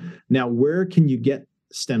 Okay. Now, where can you get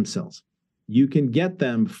stem cells? You can get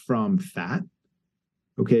them from fat.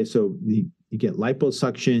 Okay. So you get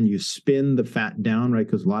liposuction, you spin the fat down, right?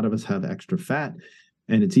 Because a lot of us have extra fat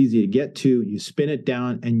and it's easy to get to. You spin it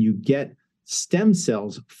down and you get stem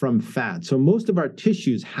cells from fat. So most of our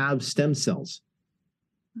tissues have stem cells.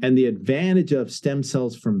 And the advantage of stem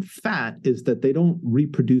cells from fat is that they don't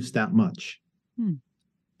reproduce that much.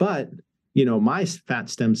 But, my fat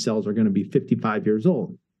stem cells are going to be 55 years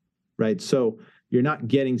old, right? So you're not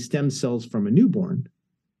getting stem cells from a newborn,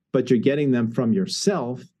 but you're getting them from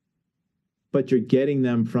yourself, but you're getting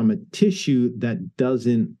them from a tissue that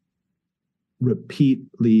doesn't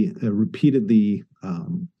repeatedly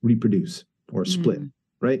reproduce or split,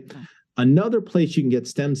 right? Another place you can get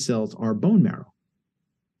stem cells are bone marrow,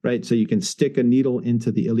 right? So you can stick a needle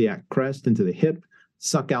into the iliac crest, into the hip,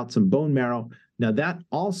 suck out some bone marrow. Now that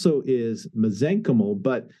also is mesenchymal,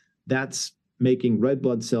 but that's making red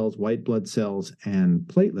blood cells, white blood cells, and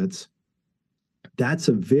platelets. That's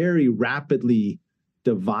a very rapidly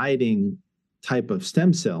dividing type of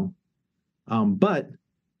stem cell, but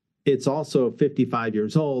it's also 55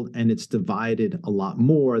 years old and it's divided a lot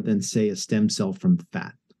more than, say, a stem cell from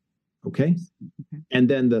fat. Okay. And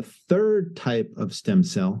then the third type of stem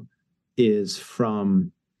cell is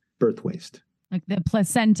from birth waste. Like the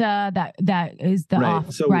placenta, that is the right.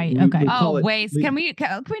 off, so right? We waste. Can we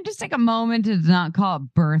just take a moment to not call it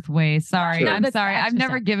birth waste? Sorry, Sure. I'm sorry. I've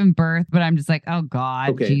never given birth, but I'm just like, oh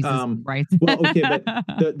God, okay. Jesus Christ. Well, okay,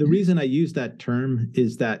 but the reason I use that term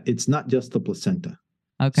is that it's not just the placenta.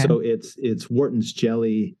 Okay. So it's Wharton's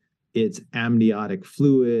jelly, it's amniotic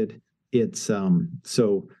fluid, it's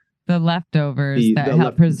so. The leftovers that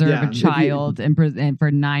help preserve a child and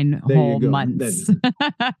for 9 whole months.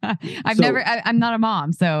 I'm not a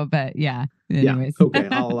mom, so, but yeah. Anyways. Yeah. Okay.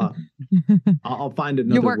 I'll find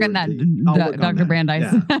another. You're working that, Dr.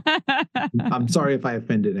 Brandeis. Yeah. I'm sorry if I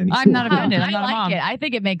offended anyone. I'm not offended. I'm I not a mom. like it. I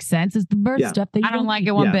think it makes sense. It's the birth stuff that you I don't like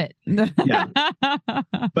it one bit. Yeah.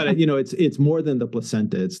 But it's more than the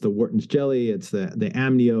placenta. It's the Wharton's jelly. It's the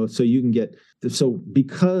amnio. So you can get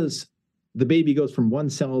because the baby goes from one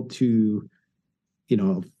cell to,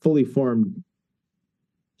 a fully formed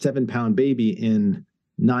 7-pound baby in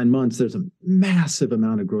 9 months, there's a massive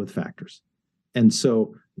amount of growth factors. And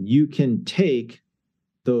so you can take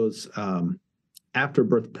those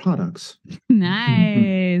afterbirth products.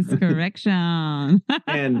 Nice correction.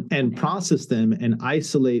 and process them and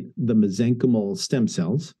isolate the mesenchymal stem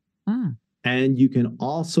cells. And you can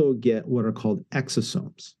also get what are called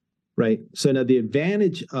exosomes, right? So now the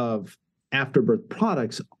advantage of afterbirth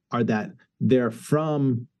products are that they're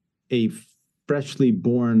from a freshly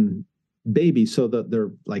born baby, so that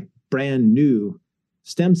they're like brand new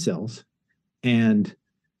stem cells, and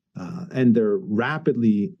they're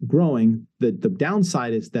rapidly growing. The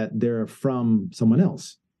downside is that they're from someone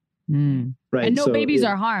else, Right. And no babies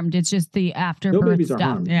are harmed. It's just the afterbirth babies stuff. are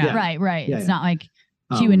harmed. Yeah. Right. Yeah, it's not like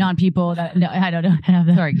QAnon people that I don't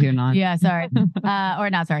know. Sorry, QAnon. Yeah, sorry. Or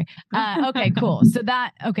not sorry. Okay, cool. So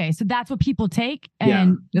that's what people take,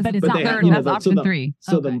 and but it's not. That's option 3.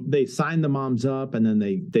 So they sign the moms up, and then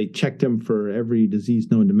they check them for every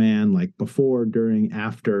disease known to man, like before, during,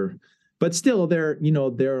 after. But still, there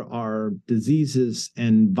are diseases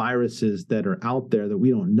and viruses that are out there that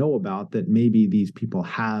we don't know about that maybe these people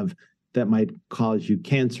have that might cause you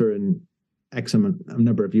cancer and X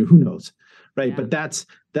number of you, who knows, right? Yeah. But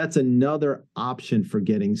that's another option for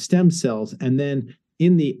getting stem cells. And then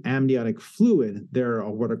in the amniotic fluid, there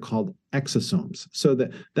are what are called exosomes. So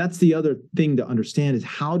that's the other thing to understand is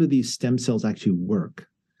how do these stem cells actually work?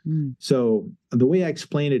 So the way I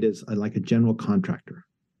explain it is like a general contractor.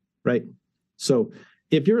 Right. So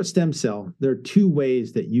if you're a stem cell, there are 2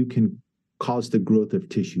 ways that you can cause the growth of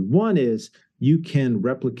tissue. One is you can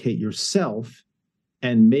replicate yourself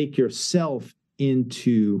and make yourself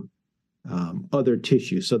into other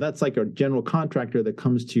tissue. So that's like a general contractor that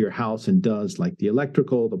comes to your house and does like the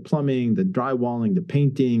electrical, the plumbing, the drywalling, the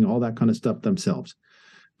painting, all that kind of stuff themselves.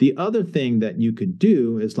 The other thing that you could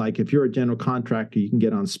do is like if you're a general contractor, you can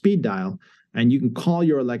get on speed dial and you can call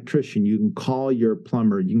your electrician, you can call your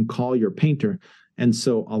plumber, you can call your painter. And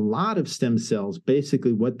so a lot of stem cells,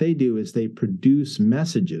 basically what they do is they produce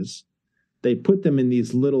messages. They put them in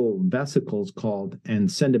these little vesicles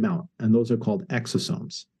and send them out. And those are called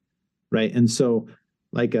exosomes, right? And so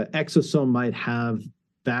like an exosome might have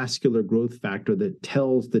vascular growth factor that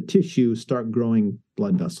tells the tissue start growing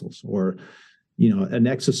blood vessels. Or, an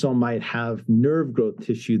exosome might have nerve growth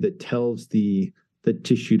tissue that tells the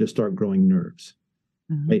tissue to start growing nerves,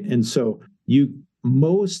 right? And so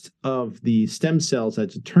most of the stem cells,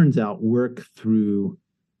 as it turns out, work through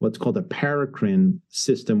what's called a paracrine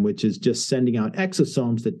system, which is just sending out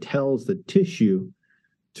exosomes that tells the tissue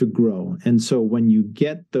to grow. And so when you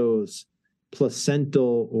get those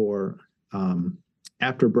placental or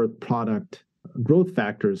afterbirth product growth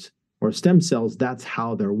factors or stem cells, that's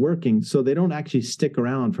how they're working. So they don't actually stick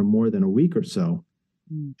around for more than a week or so.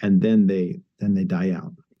 And then they die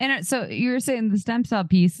out. And so you're saying the stem cell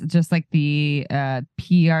piece, just like the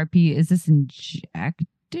PRP, is this injected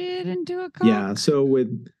into a cock? Yeah. So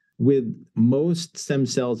with most stem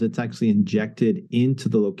cells, it's actually injected into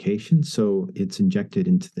the location. So it's injected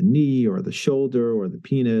into the knee or the shoulder or the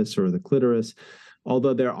penis or the clitoris.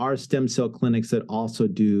 Although there are stem cell clinics that also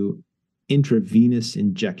do intravenous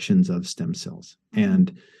injections of stem cells.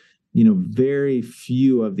 And, very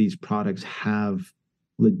few of these products have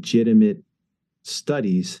legitimate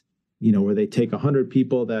studies, where they take 100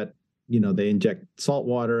 people that, they inject salt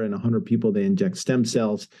water and 100 people they inject stem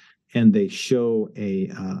cells and they show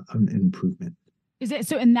an improvement. Is it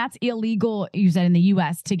so? And that's illegal, you said, in the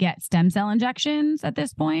U.S. to get stem cell injections at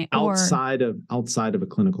this point? Outside of a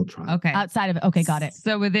clinical trial. Okay. Okay, got it.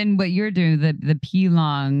 So within what you're doing, the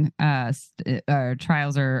P-Long trials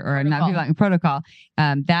or protocol. Not P-Long protocol,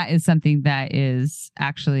 that is something that is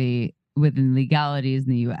actually within legalities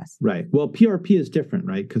in the U.S. Right. Well, PRP is different,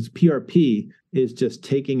 right? Because PRP is just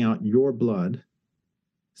taking out your blood,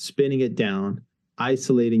 spinning it down,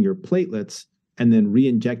 isolating your platelets, and then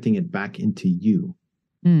re-injecting it back into you.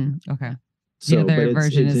 Okay. So the other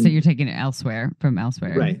version is so you're taking it from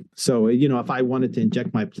elsewhere. Right. So, if I wanted to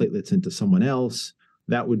inject my platelets into someone else,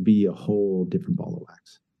 that would be a whole different ball of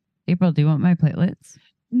wax. April, do you want my platelets?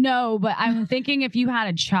 No, but I'm thinking if you had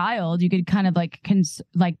a child, you could kind of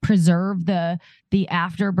like preserve the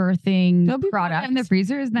afterbirthing product in the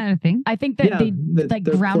freezer. Isn't that a thing? I think that they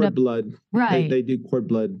ground up blood. Right. They do cord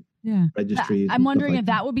blood. Registries. I'm wondering if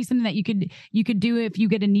that would be something that you could do if you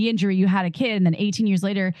get a knee injury, you had a kid, and then 18 years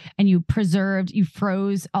later, and you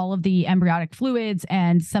froze all of the embryonic fluids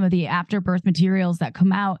and some of the afterbirth materials that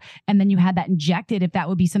come out, and then you had that injected. If that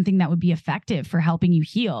would be something that would be effective for helping you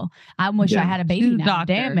heal. I wish I had a baby now.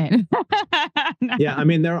 Damn it. Yeah, I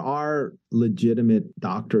mean there are legitimate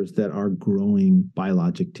doctors that are growing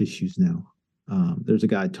biologic tissues now. There's a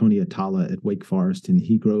guy, Tony Atala at Wake Forest, and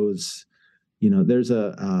he grows. There's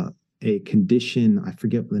a condition, I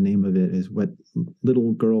forget what the name of it is, what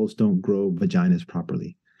little girls don't grow vaginas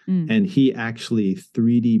properly. And he actually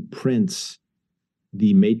 3D prints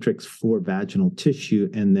the matrix for vaginal tissue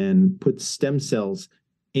and then puts stem cells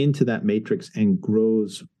into that matrix and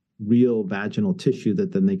grows real vaginal tissue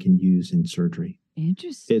that then they can use in surgery.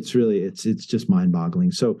 Interesting. It's just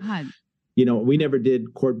mind-boggling. So, we never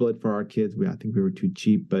did cord blood for our kids. I think we were too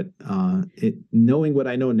cheap, but knowing what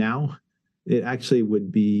I know now, it actually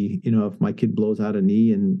would be, if my kid blows out a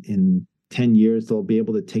knee in 10 years, they'll be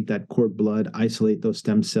able to take that cord blood, isolate those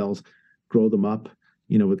stem cells, grow them up,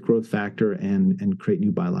 with growth factor and create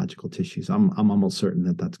new biological tissues. I'm almost certain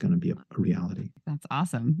that that's going to be a reality. That's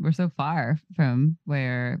awesome. We're so far from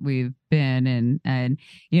where we've been. And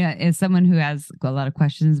as someone who has a lot of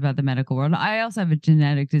questions about the medical world, I also have a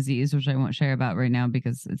genetic disease, which I won't share about right now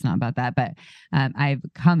because it's not about that. But I've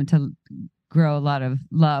come to grow a lot of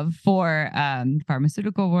love for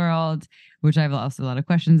pharmaceutical world, which I have also a lot of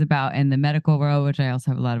questions about, and the medical world, which I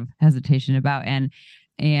also have a lot of hesitation about. And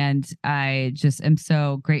I just am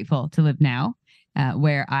so grateful to live now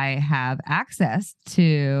where I have access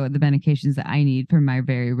to the medications that I need for my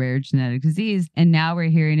very rare genetic disease. And now we're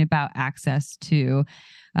hearing about access to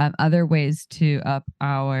other ways to up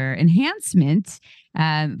our enhancement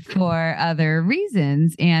for other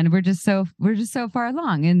reasons. And we're just so far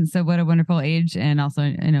along. And so what a wonderful age. And also,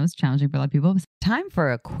 I know it's challenging for a lot of people. Time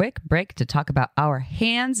for a quick break to talk about our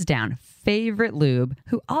hands down favorite lube,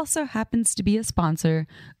 who also happens to be a sponsor,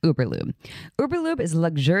 Uberlube. Uberlube is a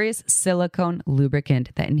luxurious silicone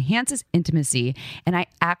lubricant that enhances intimacy, and I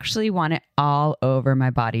actually want it all over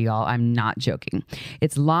my body, y'all. I'm not joking.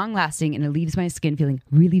 It's long lasting and it leaves my skin feeling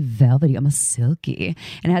really velvety, almost silky,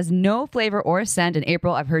 and has no flavor or scent. In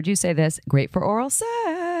April, I've heard you say this, great for oral sex.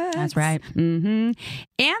 That's right. Mm-hmm.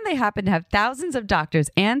 And they happen to have thousands of doctors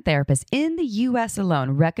and therapists in the U.S.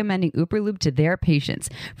 alone recommending Uberlube to their patients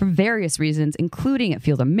for various reasons, including it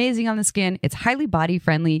feels amazing on the skin, it's highly body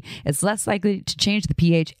friendly, it's less likely to change the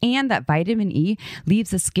pH, and that vitamin E leaves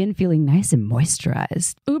the skin feeling nice and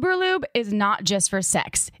moisturized. Uberlube is not just for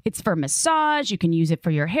sex. It's for massage. You can use it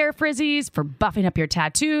for your hair frizzies, for buffing up your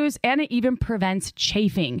tattoos, and it even prevents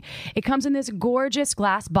chafing. It comes in this gorgeous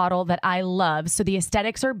glass bottle that I love, so the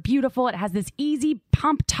aesthetics are beautiful. It has this easy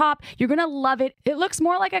pump top. You're going to love it. It looks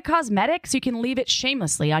more like a cosmetic, so you can leave it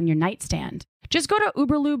shamelessly on your nightstand. Just go to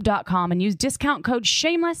uberlube.com and use discount code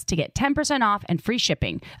SHAMELESS to get 10% off and free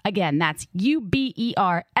shipping. Again, that's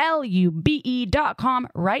uberlube.com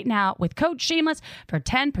right now with code SHAMELESS for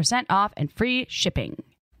 10% off and free shipping.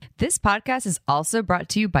 This podcast is also brought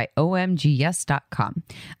to you by OMGYes.com.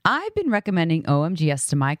 I've been recommending OMGYes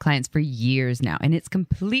to my clients for years now, and it's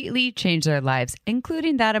completely changed their lives,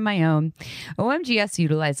 including that of my own. OMGYes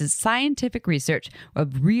utilizes scientific research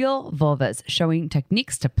of real vulvas showing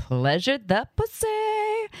techniques to pleasure the pussy.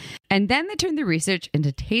 And then they turn the research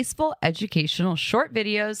into tasteful, educational short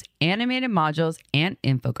videos, animated modules, and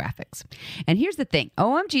infographics. And here's the thing,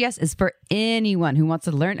 OMGYes is for anyone who wants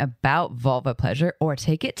to learn about vulva pleasure or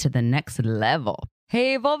take it to the next level.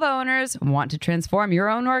 Hey, vulva owners, want to transform your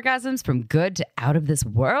own orgasms from good to out of this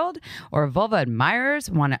world? Or vulva admirers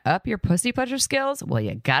want to up your pussy pleasure skills? Well,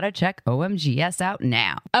 you gotta check OMGYes out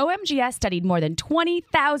now. OMGYes studied more than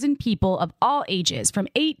 20,000 people of all ages from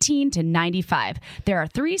 18 to 95. There are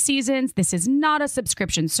 3 seasons. This is not a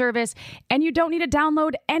subscription service, and you don't need to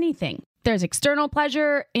download anything. There's external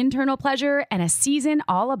pleasure, internal pleasure, and a season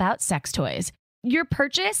all about sex toys. Your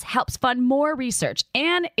purchase helps fund more research,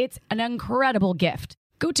 and it's an incredible gift.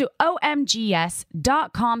 Go to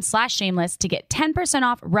omgyes.com/shameless to get 10%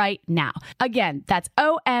 off right now. Again, that's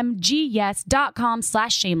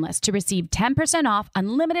omgyes.com/shameless to receive 10% off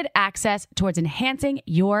unlimited access towards enhancing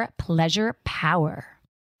your pleasure power.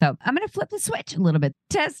 So I'm going to flip the switch a little bit.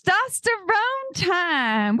 Testosterone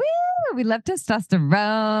time. Woo! We love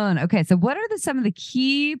testosterone. Okay, so what are some of the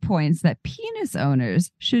key points that penis owners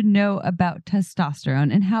should know about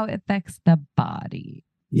testosterone and how it affects the body?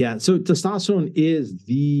 Yeah, so testosterone is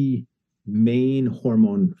the main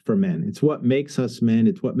hormone for men. It's what makes us men.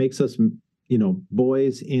 It's what makes us,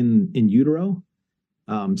 boys in utero.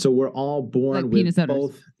 So we're all born like with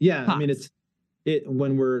both. Yeah, Pops. I mean,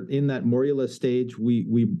 when we're in that morula stage,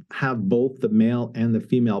 we have both the male and the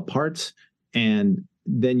female parts, and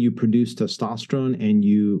then you produce testosterone and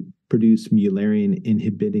you produce Mullerian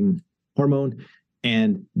inhibiting hormone,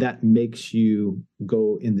 and that makes you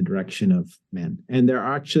go in the direction of men. And there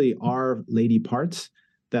actually are lady parts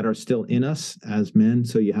that are still in us as men.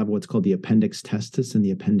 So you have what's called the appendix testis and the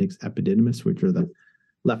appendix epididymis, which are the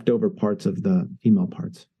leftover parts of the female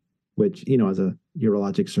parts, which, as a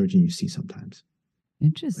urologic surgeon, you see sometimes.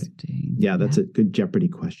 Interesting. Yeah, that's a good Jeopardy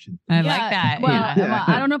question. I like that. Well,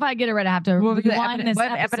 I don't know if I get it right. I have to rewind this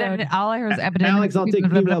episode. All I heard is epididymis. Alex, I'll take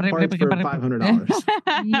female parts for $500.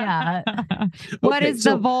 Yeah. What is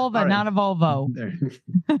the vulva, right. Not a Volvo?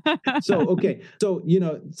 So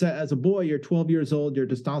as a boy, you're 12 years old, your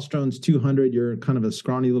testosterone's 200, you're kind of a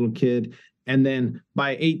scrawny little kid. And then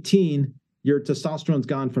by 18, your testosterone's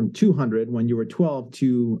gone from 200 when you were 12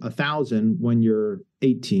 to 1,000 when you're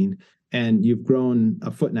 18. And you've grown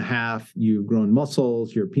 1.5 feet, you've grown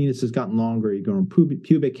muscles, your penis has gotten longer, you've grown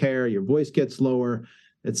pubic hair, your voice gets lower,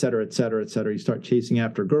 et cetera, et cetera, et cetera. You start chasing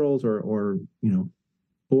after girls or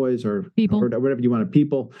boys or whatever you want,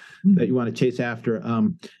 people that you want to chase after.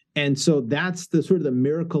 And so that's the sort of the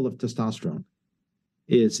miracle of testosterone,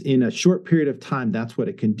 is in a short period of time, that's what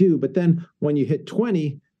it can do. But then when you hit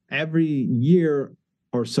 20, every year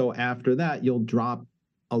or so after that, you'll drop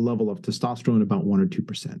a level of testosterone about 1 or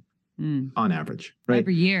 2% on average, right?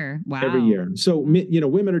 Every year. Wow. Every year. So,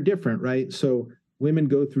 women are different, right? So women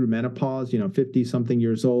go through menopause, 50 something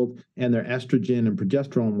years old, and their estrogen and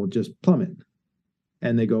progesterone will just plummet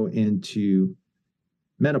and they go into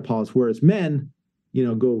menopause. Whereas men,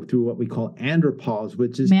 go through what we call andropause,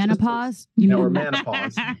 which is menopause, or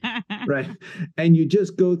menopause, right? And you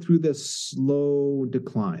just go through this slow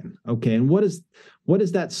decline. Okay. And what does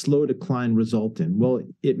that slow decline result in? Well,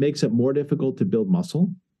 it makes it more difficult to build muscle.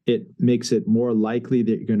 It makes it more likely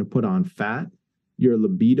that you're going to put on fat. Your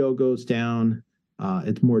libido goes down.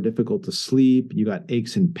 It's more difficult to sleep. You got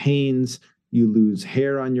aches and pains. You lose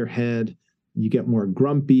hair on your head. You get more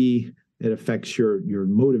grumpy. It affects your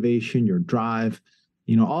motivation, your drive.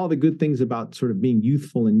 All the good things about sort of being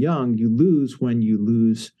youthful and young, you lose when you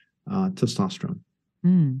lose testosterone.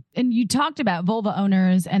 And you talked about vulva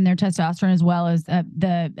owners and their testosterone, as well as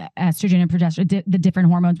the estrogen and progesterone, the different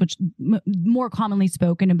hormones, which more commonly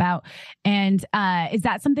spoken about. And is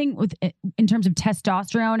that something in terms of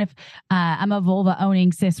testosterone? If I'm a vulva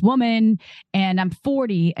owning cis woman and I'm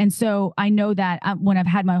 40, and so I know that when I've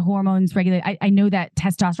had my hormones regulated, I know that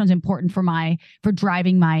testosterone is important for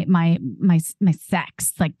driving my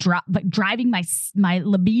sex, like driving my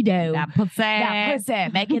libido, that pussy,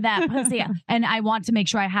 making that pussy, and I want to make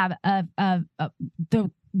sure I have the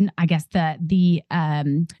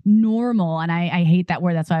normal, and I hate that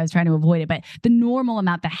word, that's why I was trying to avoid it, but the normal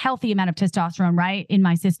amount, the healthy amount of testosterone, right, in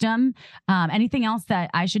my system. Anything else that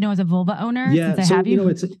I should know as a vulva owner? Yeah,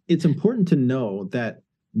 it's important to know that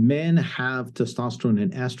men have testosterone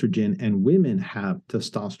and estrogen, and women have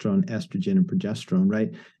testosterone, estrogen, and progesterone,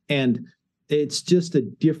 right? And it's just a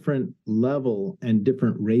different level and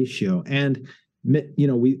different ratio. And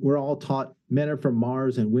we're all taught men are from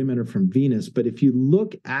Mars and women are from Venus. But if you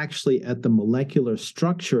look actually at the molecular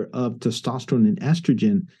structure of testosterone and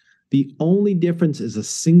estrogen, the only difference is a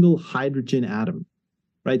single hydrogen atom,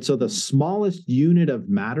 right? So the smallest unit of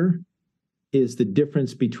matter is the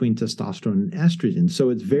difference between testosterone and estrogen. So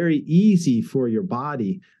it's very easy for your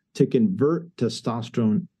body to convert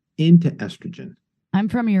testosterone into estrogen. I'm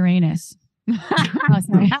from Uranus. Oh,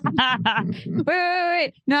 sorry.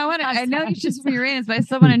 Wait. No, I know you're just from Uranus, but I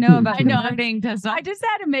still want to know about converting testosterone. I just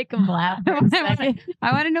had to make him laugh. I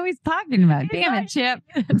want to know what he's talking about. Damn it, Chip.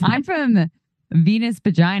 I'm from Venus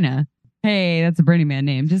Vagina. Hey, that's a Burning Man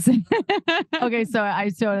name. Just okay, so I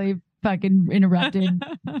totally fucking interrupted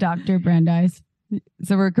Dr. Brandeis.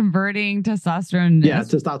 So we're converting testosterone.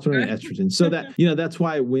 Testosterone and estrogen. So that, that's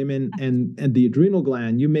why women and the adrenal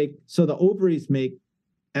gland, so the ovaries make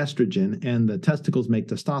estrogen and the testicles make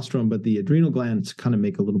testosterone, but the adrenal glands kind of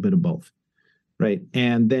make a little bit of both, right?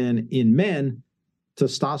 And then in men,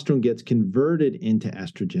 testosterone gets converted into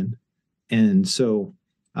estrogen. And so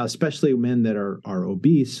especially men that are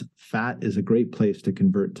obese, fat is a great place to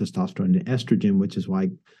convert testosterone to estrogen, which is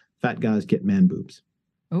why fat guys get man boobs.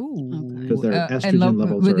 Oh, because their estrogen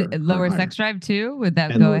levels are lower higher. Sex drive too. Would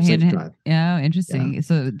that And go lower hand in sex hand? drive. Oh, interesting. Yeah.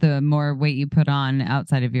 So the more weight you put on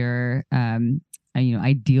outside of your,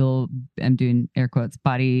 ideal, I'm doing air quotes,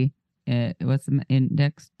 body. What's the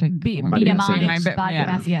index?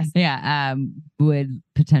 BMI. Yes. Yeah. Would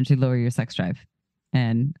potentially lower your sex drive.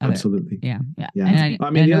 And absolutely. Yeah. And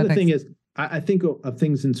the other thing is, I think of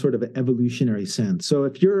things in sort of an evolutionary sense. So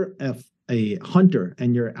if you're a hunter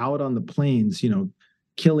and you're out on the plains,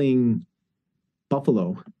 killing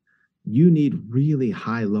buffalo, you need really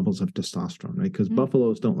high levels of testosterone, right? Because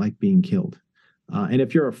buffaloes don't like being killed. And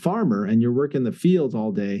if you're a farmer and you're working the fields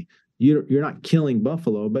all day, you're not killing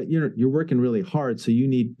buffalo, but you're working really hard, so you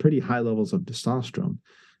need pretty high levels of testosterone.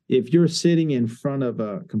 If you're sitting in front of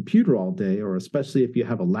a computer all day, or especially if you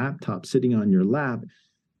have a laptop sitting on your lap,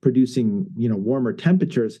 producing warmer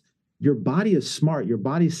temperatures, your body is smart. Your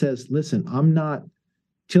body says, listen, I'm not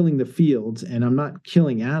tilling the fields and I'm not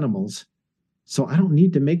killing animals, so I don't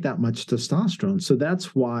need to make that much testosterone. So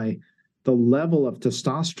that's why the level of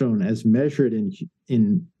testosterone as measured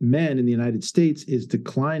in men in the United States is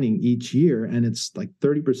declining each year, and it's like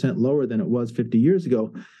 30% lower than it was 50 years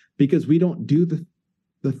ago, because we don't do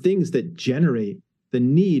the things that generate the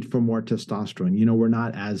need for more testosterone. We're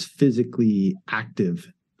not as physically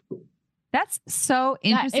active That's so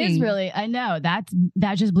interesting. That is really, I know that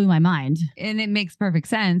just blew my mind. And it makes perfect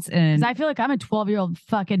sense. And I feel like I'm a 12-year-old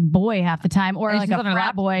fucking boy half the time, or like a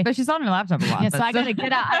frat boy. But she's on her laptop a lot. Yeah, so I got to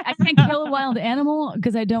get out. I can't kill a wild animal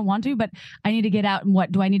because I don't want to, but I need to get out. And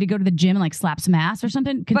what do I need to go to the gym and like slap some ass or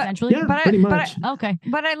something consensually? Pretty much. Okay.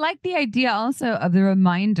 But I like the idea also of the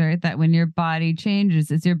reminder that when your body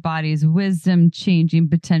changes, it's your body's wisdom changing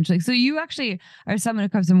potentially. So you actually are someone who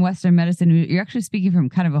comes from Western medicine. You're actually speaking from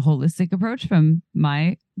kind of a holistic approach from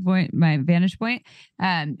my vantage point,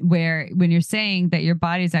 where when you're saying that your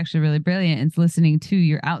body is actually really brilliant and it's listening to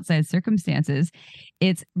your outside circumstances,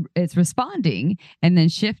 it's responding and then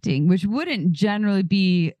shifting, which wouldn't generally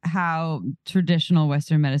be how traditional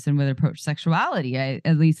Western medicine would approach sexuality,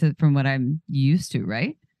 at least from what I'm used to,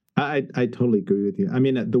 right? I totally agree with you. I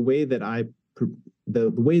mean, the way that I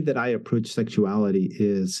approach sexuality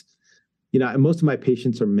is, most of my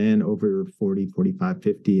patients are men over 40, 45,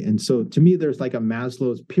 50. And so to me, there's like a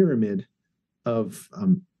Maslow's pyramid of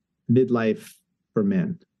midlife for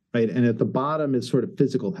men, right? And at the bottom is sort of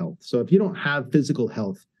physical health. So if you don't have physical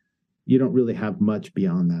health, you don't really have much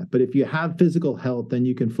beyond that. But if you have physical health, then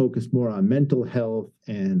you can focus more on mental health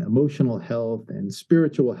and emotional health and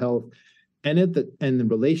spiritual health. And the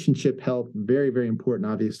relationship health, very, very important,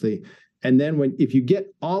 obviously. And then if you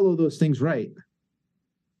get all of those things right,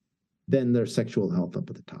 then there's sexual health up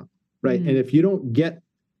at the top, right? And if you don't get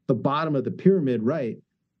the bottom of the pyramid right,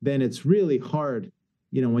 then it's really hard,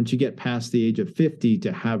 once you get past the age of 50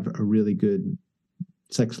 to have a really good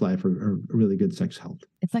sex life or a really good sex health.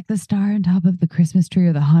 It's like the star on top of the Christmas tree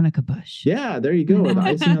or the Hanukkah bush. Yeah, there you go. The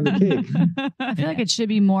icing on the cake. I feel like it should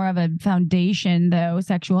be more of a foundation, though,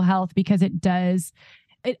 sexual health, because it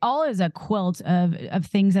all is a quilt of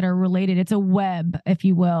things that are related. It's a web, if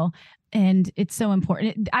you will. And it's so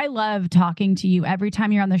important. I love talking to you every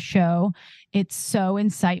time you're on the show. It's so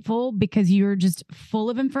insightful because you're just full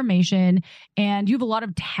of information and you have a lot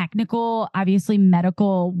of technical, obviously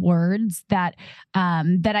medical words that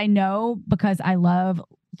I know because I love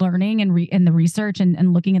learning and the research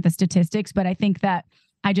and looking at the statistics. But I think that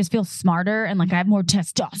I just feel smarter and like I have more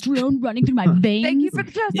testosterone running through my veins. Thank you for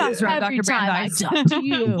the testosterone, Dr. Brandeis. I talk to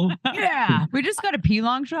you. Yeah. We just got a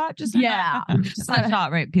P-long shot. Just a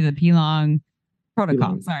shot, right? The P-long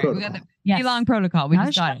protocol. Sorry. We got the P-long protocol. We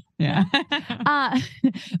just got it. Yeah.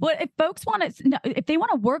 Well, if folks if they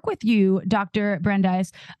want to work with you, Dr.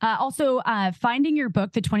 Brandeis, also finding your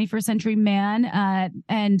book, The 21st Century Man,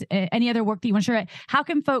 and any other work that you want to share, how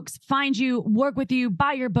can folks find you, work with you,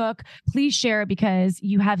 buy your book? Please share it because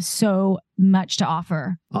you have so much to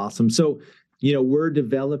offer. Awesome. So, we're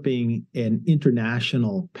developing an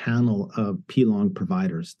international panel of P-long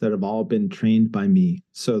providers that have all been trained by me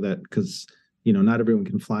so that, because not everyone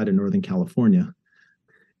can fly to Northern California.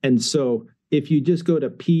 And so if you just go to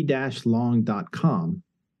p-long.com,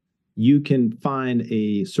 you can find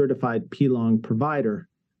a certified P-long provider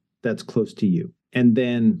that's close to you. And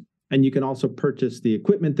you can also purchase the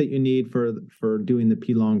equipment that you need for doing the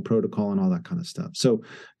P-long protocol and all that kind of stuff. So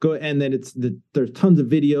go, and then there's tons of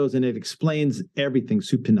videos and it explains everything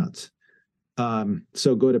soup to nuts.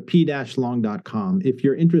 So go to p-long.com. If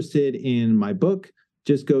you're interested in my book,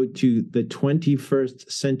 just go to the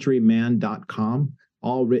 21stcenturyman.com,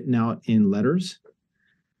 all written out in letters.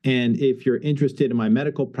 And if you're interested in my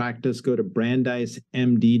medical practice, go to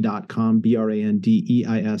brandeismd.com,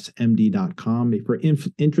 brandeismd.com. If you're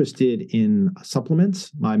interested in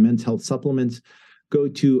supplements, my men's health supplements, go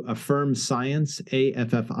to Affirm Science,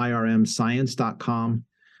 AFFIRM Science.com.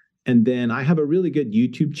 And then I have a really good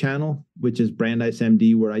YouTube channel, which is Brandeis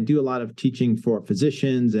MD, where I do a lot of teaching for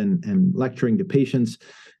physicians and lecturing to patients.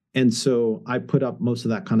 And so I put up most of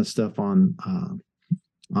that kind of stuff on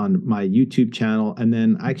my YouTube channel. And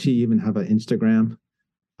then I actually even have an Instagram.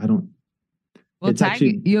 You'll be tagged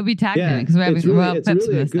in it because it's really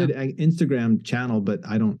a good Instagram channel, but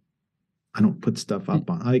I don't put stuff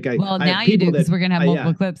up on. Now you do because we're gonna have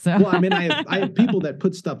multiple clips. So. Well, I mean, I have people that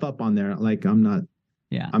put stuff up on there. Like I'm not.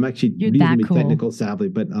 Yeah, I'm actually reasonably technical savvy,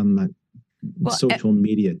 but I'm not social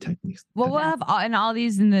media techniques. Well, we'll have all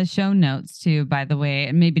these in the show notes too, by the way,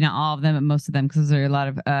 and maybe not all of them, but most of them, because there are a lot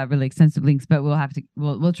of really extensive links. But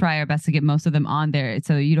we'll try our best to get most of them on there,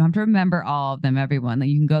 so you don't have to remember all of them. Everyone, like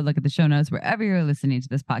you can go look at the show notes wherever you're listening to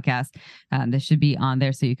this podcast. This should be on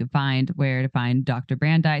there, so you can find where to find Dr.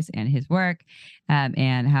 Brandeis and his work,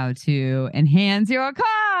 and how to enhance your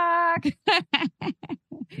cock.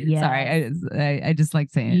 Yes. Sorry, I just like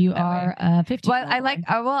saying you it are 50. Well, I like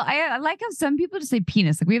I like how some people just say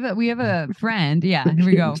penis. Like we have a friend. Yeah, here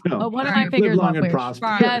we go. One of my fingers. Live long and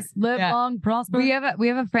prosper. Yes, live long, prosper. We have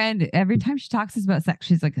a friend. Every time she talks about sex,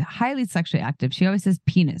 she's like highly sexually active. She always says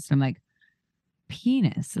penis. I'm like,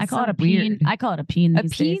 penis. I call it a peen. I call it a peen. A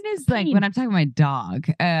peen is like when I'm talking about my dog.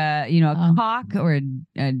 A cock or a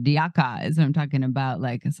diaka is what I'm talking about,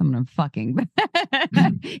 like someone I'm fucking.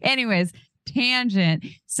 Anyways, tangent.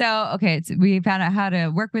 So, okay, we found out how to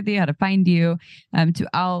work with you, how to find you. To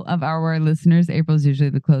all of our listeners, April's usually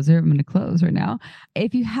the closer. I'm going to close right now.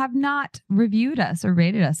 If you have not reviewed us or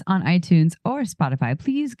rated us on iTunes or Spotify,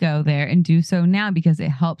 please go there and do so now, because it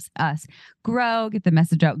helps us grow, get the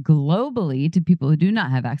message out globally to people who do not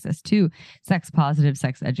have access to sex positive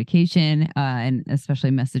sex education, and especially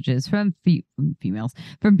messages from females,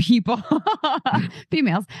 from people,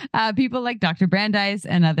 females, people like Dr. Brandeis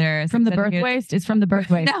and other from the birth waste. It's from the birth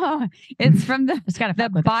waste. No, it's from the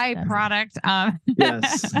byproduct.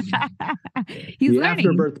 Yes, he's the learning.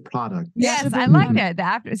 Afterbirth product. Yes, I like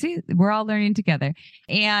that. See, we're all learning together.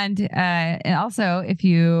 And also, if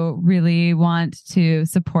you really want to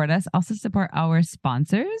support us, also support our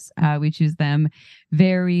sponsors. We choose them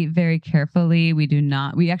very, very carefully.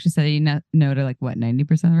 We actually say no to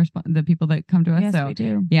 90% of the people that come to us. Yes, so we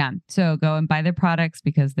do. Yeah. So go and buy their products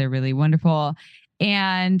because they're really wonderful.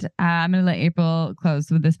 And I'm going to let April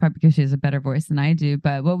close with this part because she has a better voice than I do.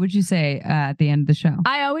 But what would you say at the end of the show?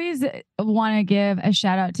 I always want to give a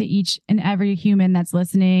shout out to each and every human that's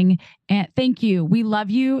listening. And thank you. We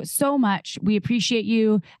love you so much. We appreciate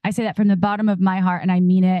you. I say that from the bottom of my heart and I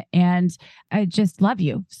mean it. And I just love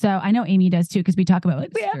you. So I know Amy does too, because we talk about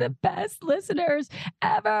we have the best listeners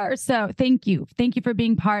ever. So thank you. Thank you for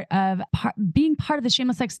being part of the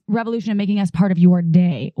Shameless Sex Revolution and making us part of your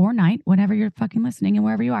day or night, whatever you're fucking listening and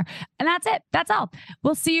wherever you are. And that's it. That's all.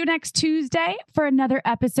 We'll see you next Tuesday for another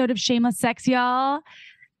episode of Shameless Sex, y'all.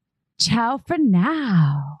 Ciao for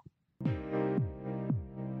now.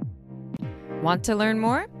 Want to learn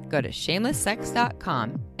more? Go to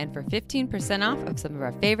shamelesssex.com, and for 15% off of some of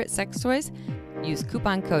our favorite sex toys, use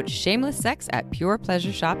coupon code shamelesssex at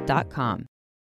purepleasureshop.com.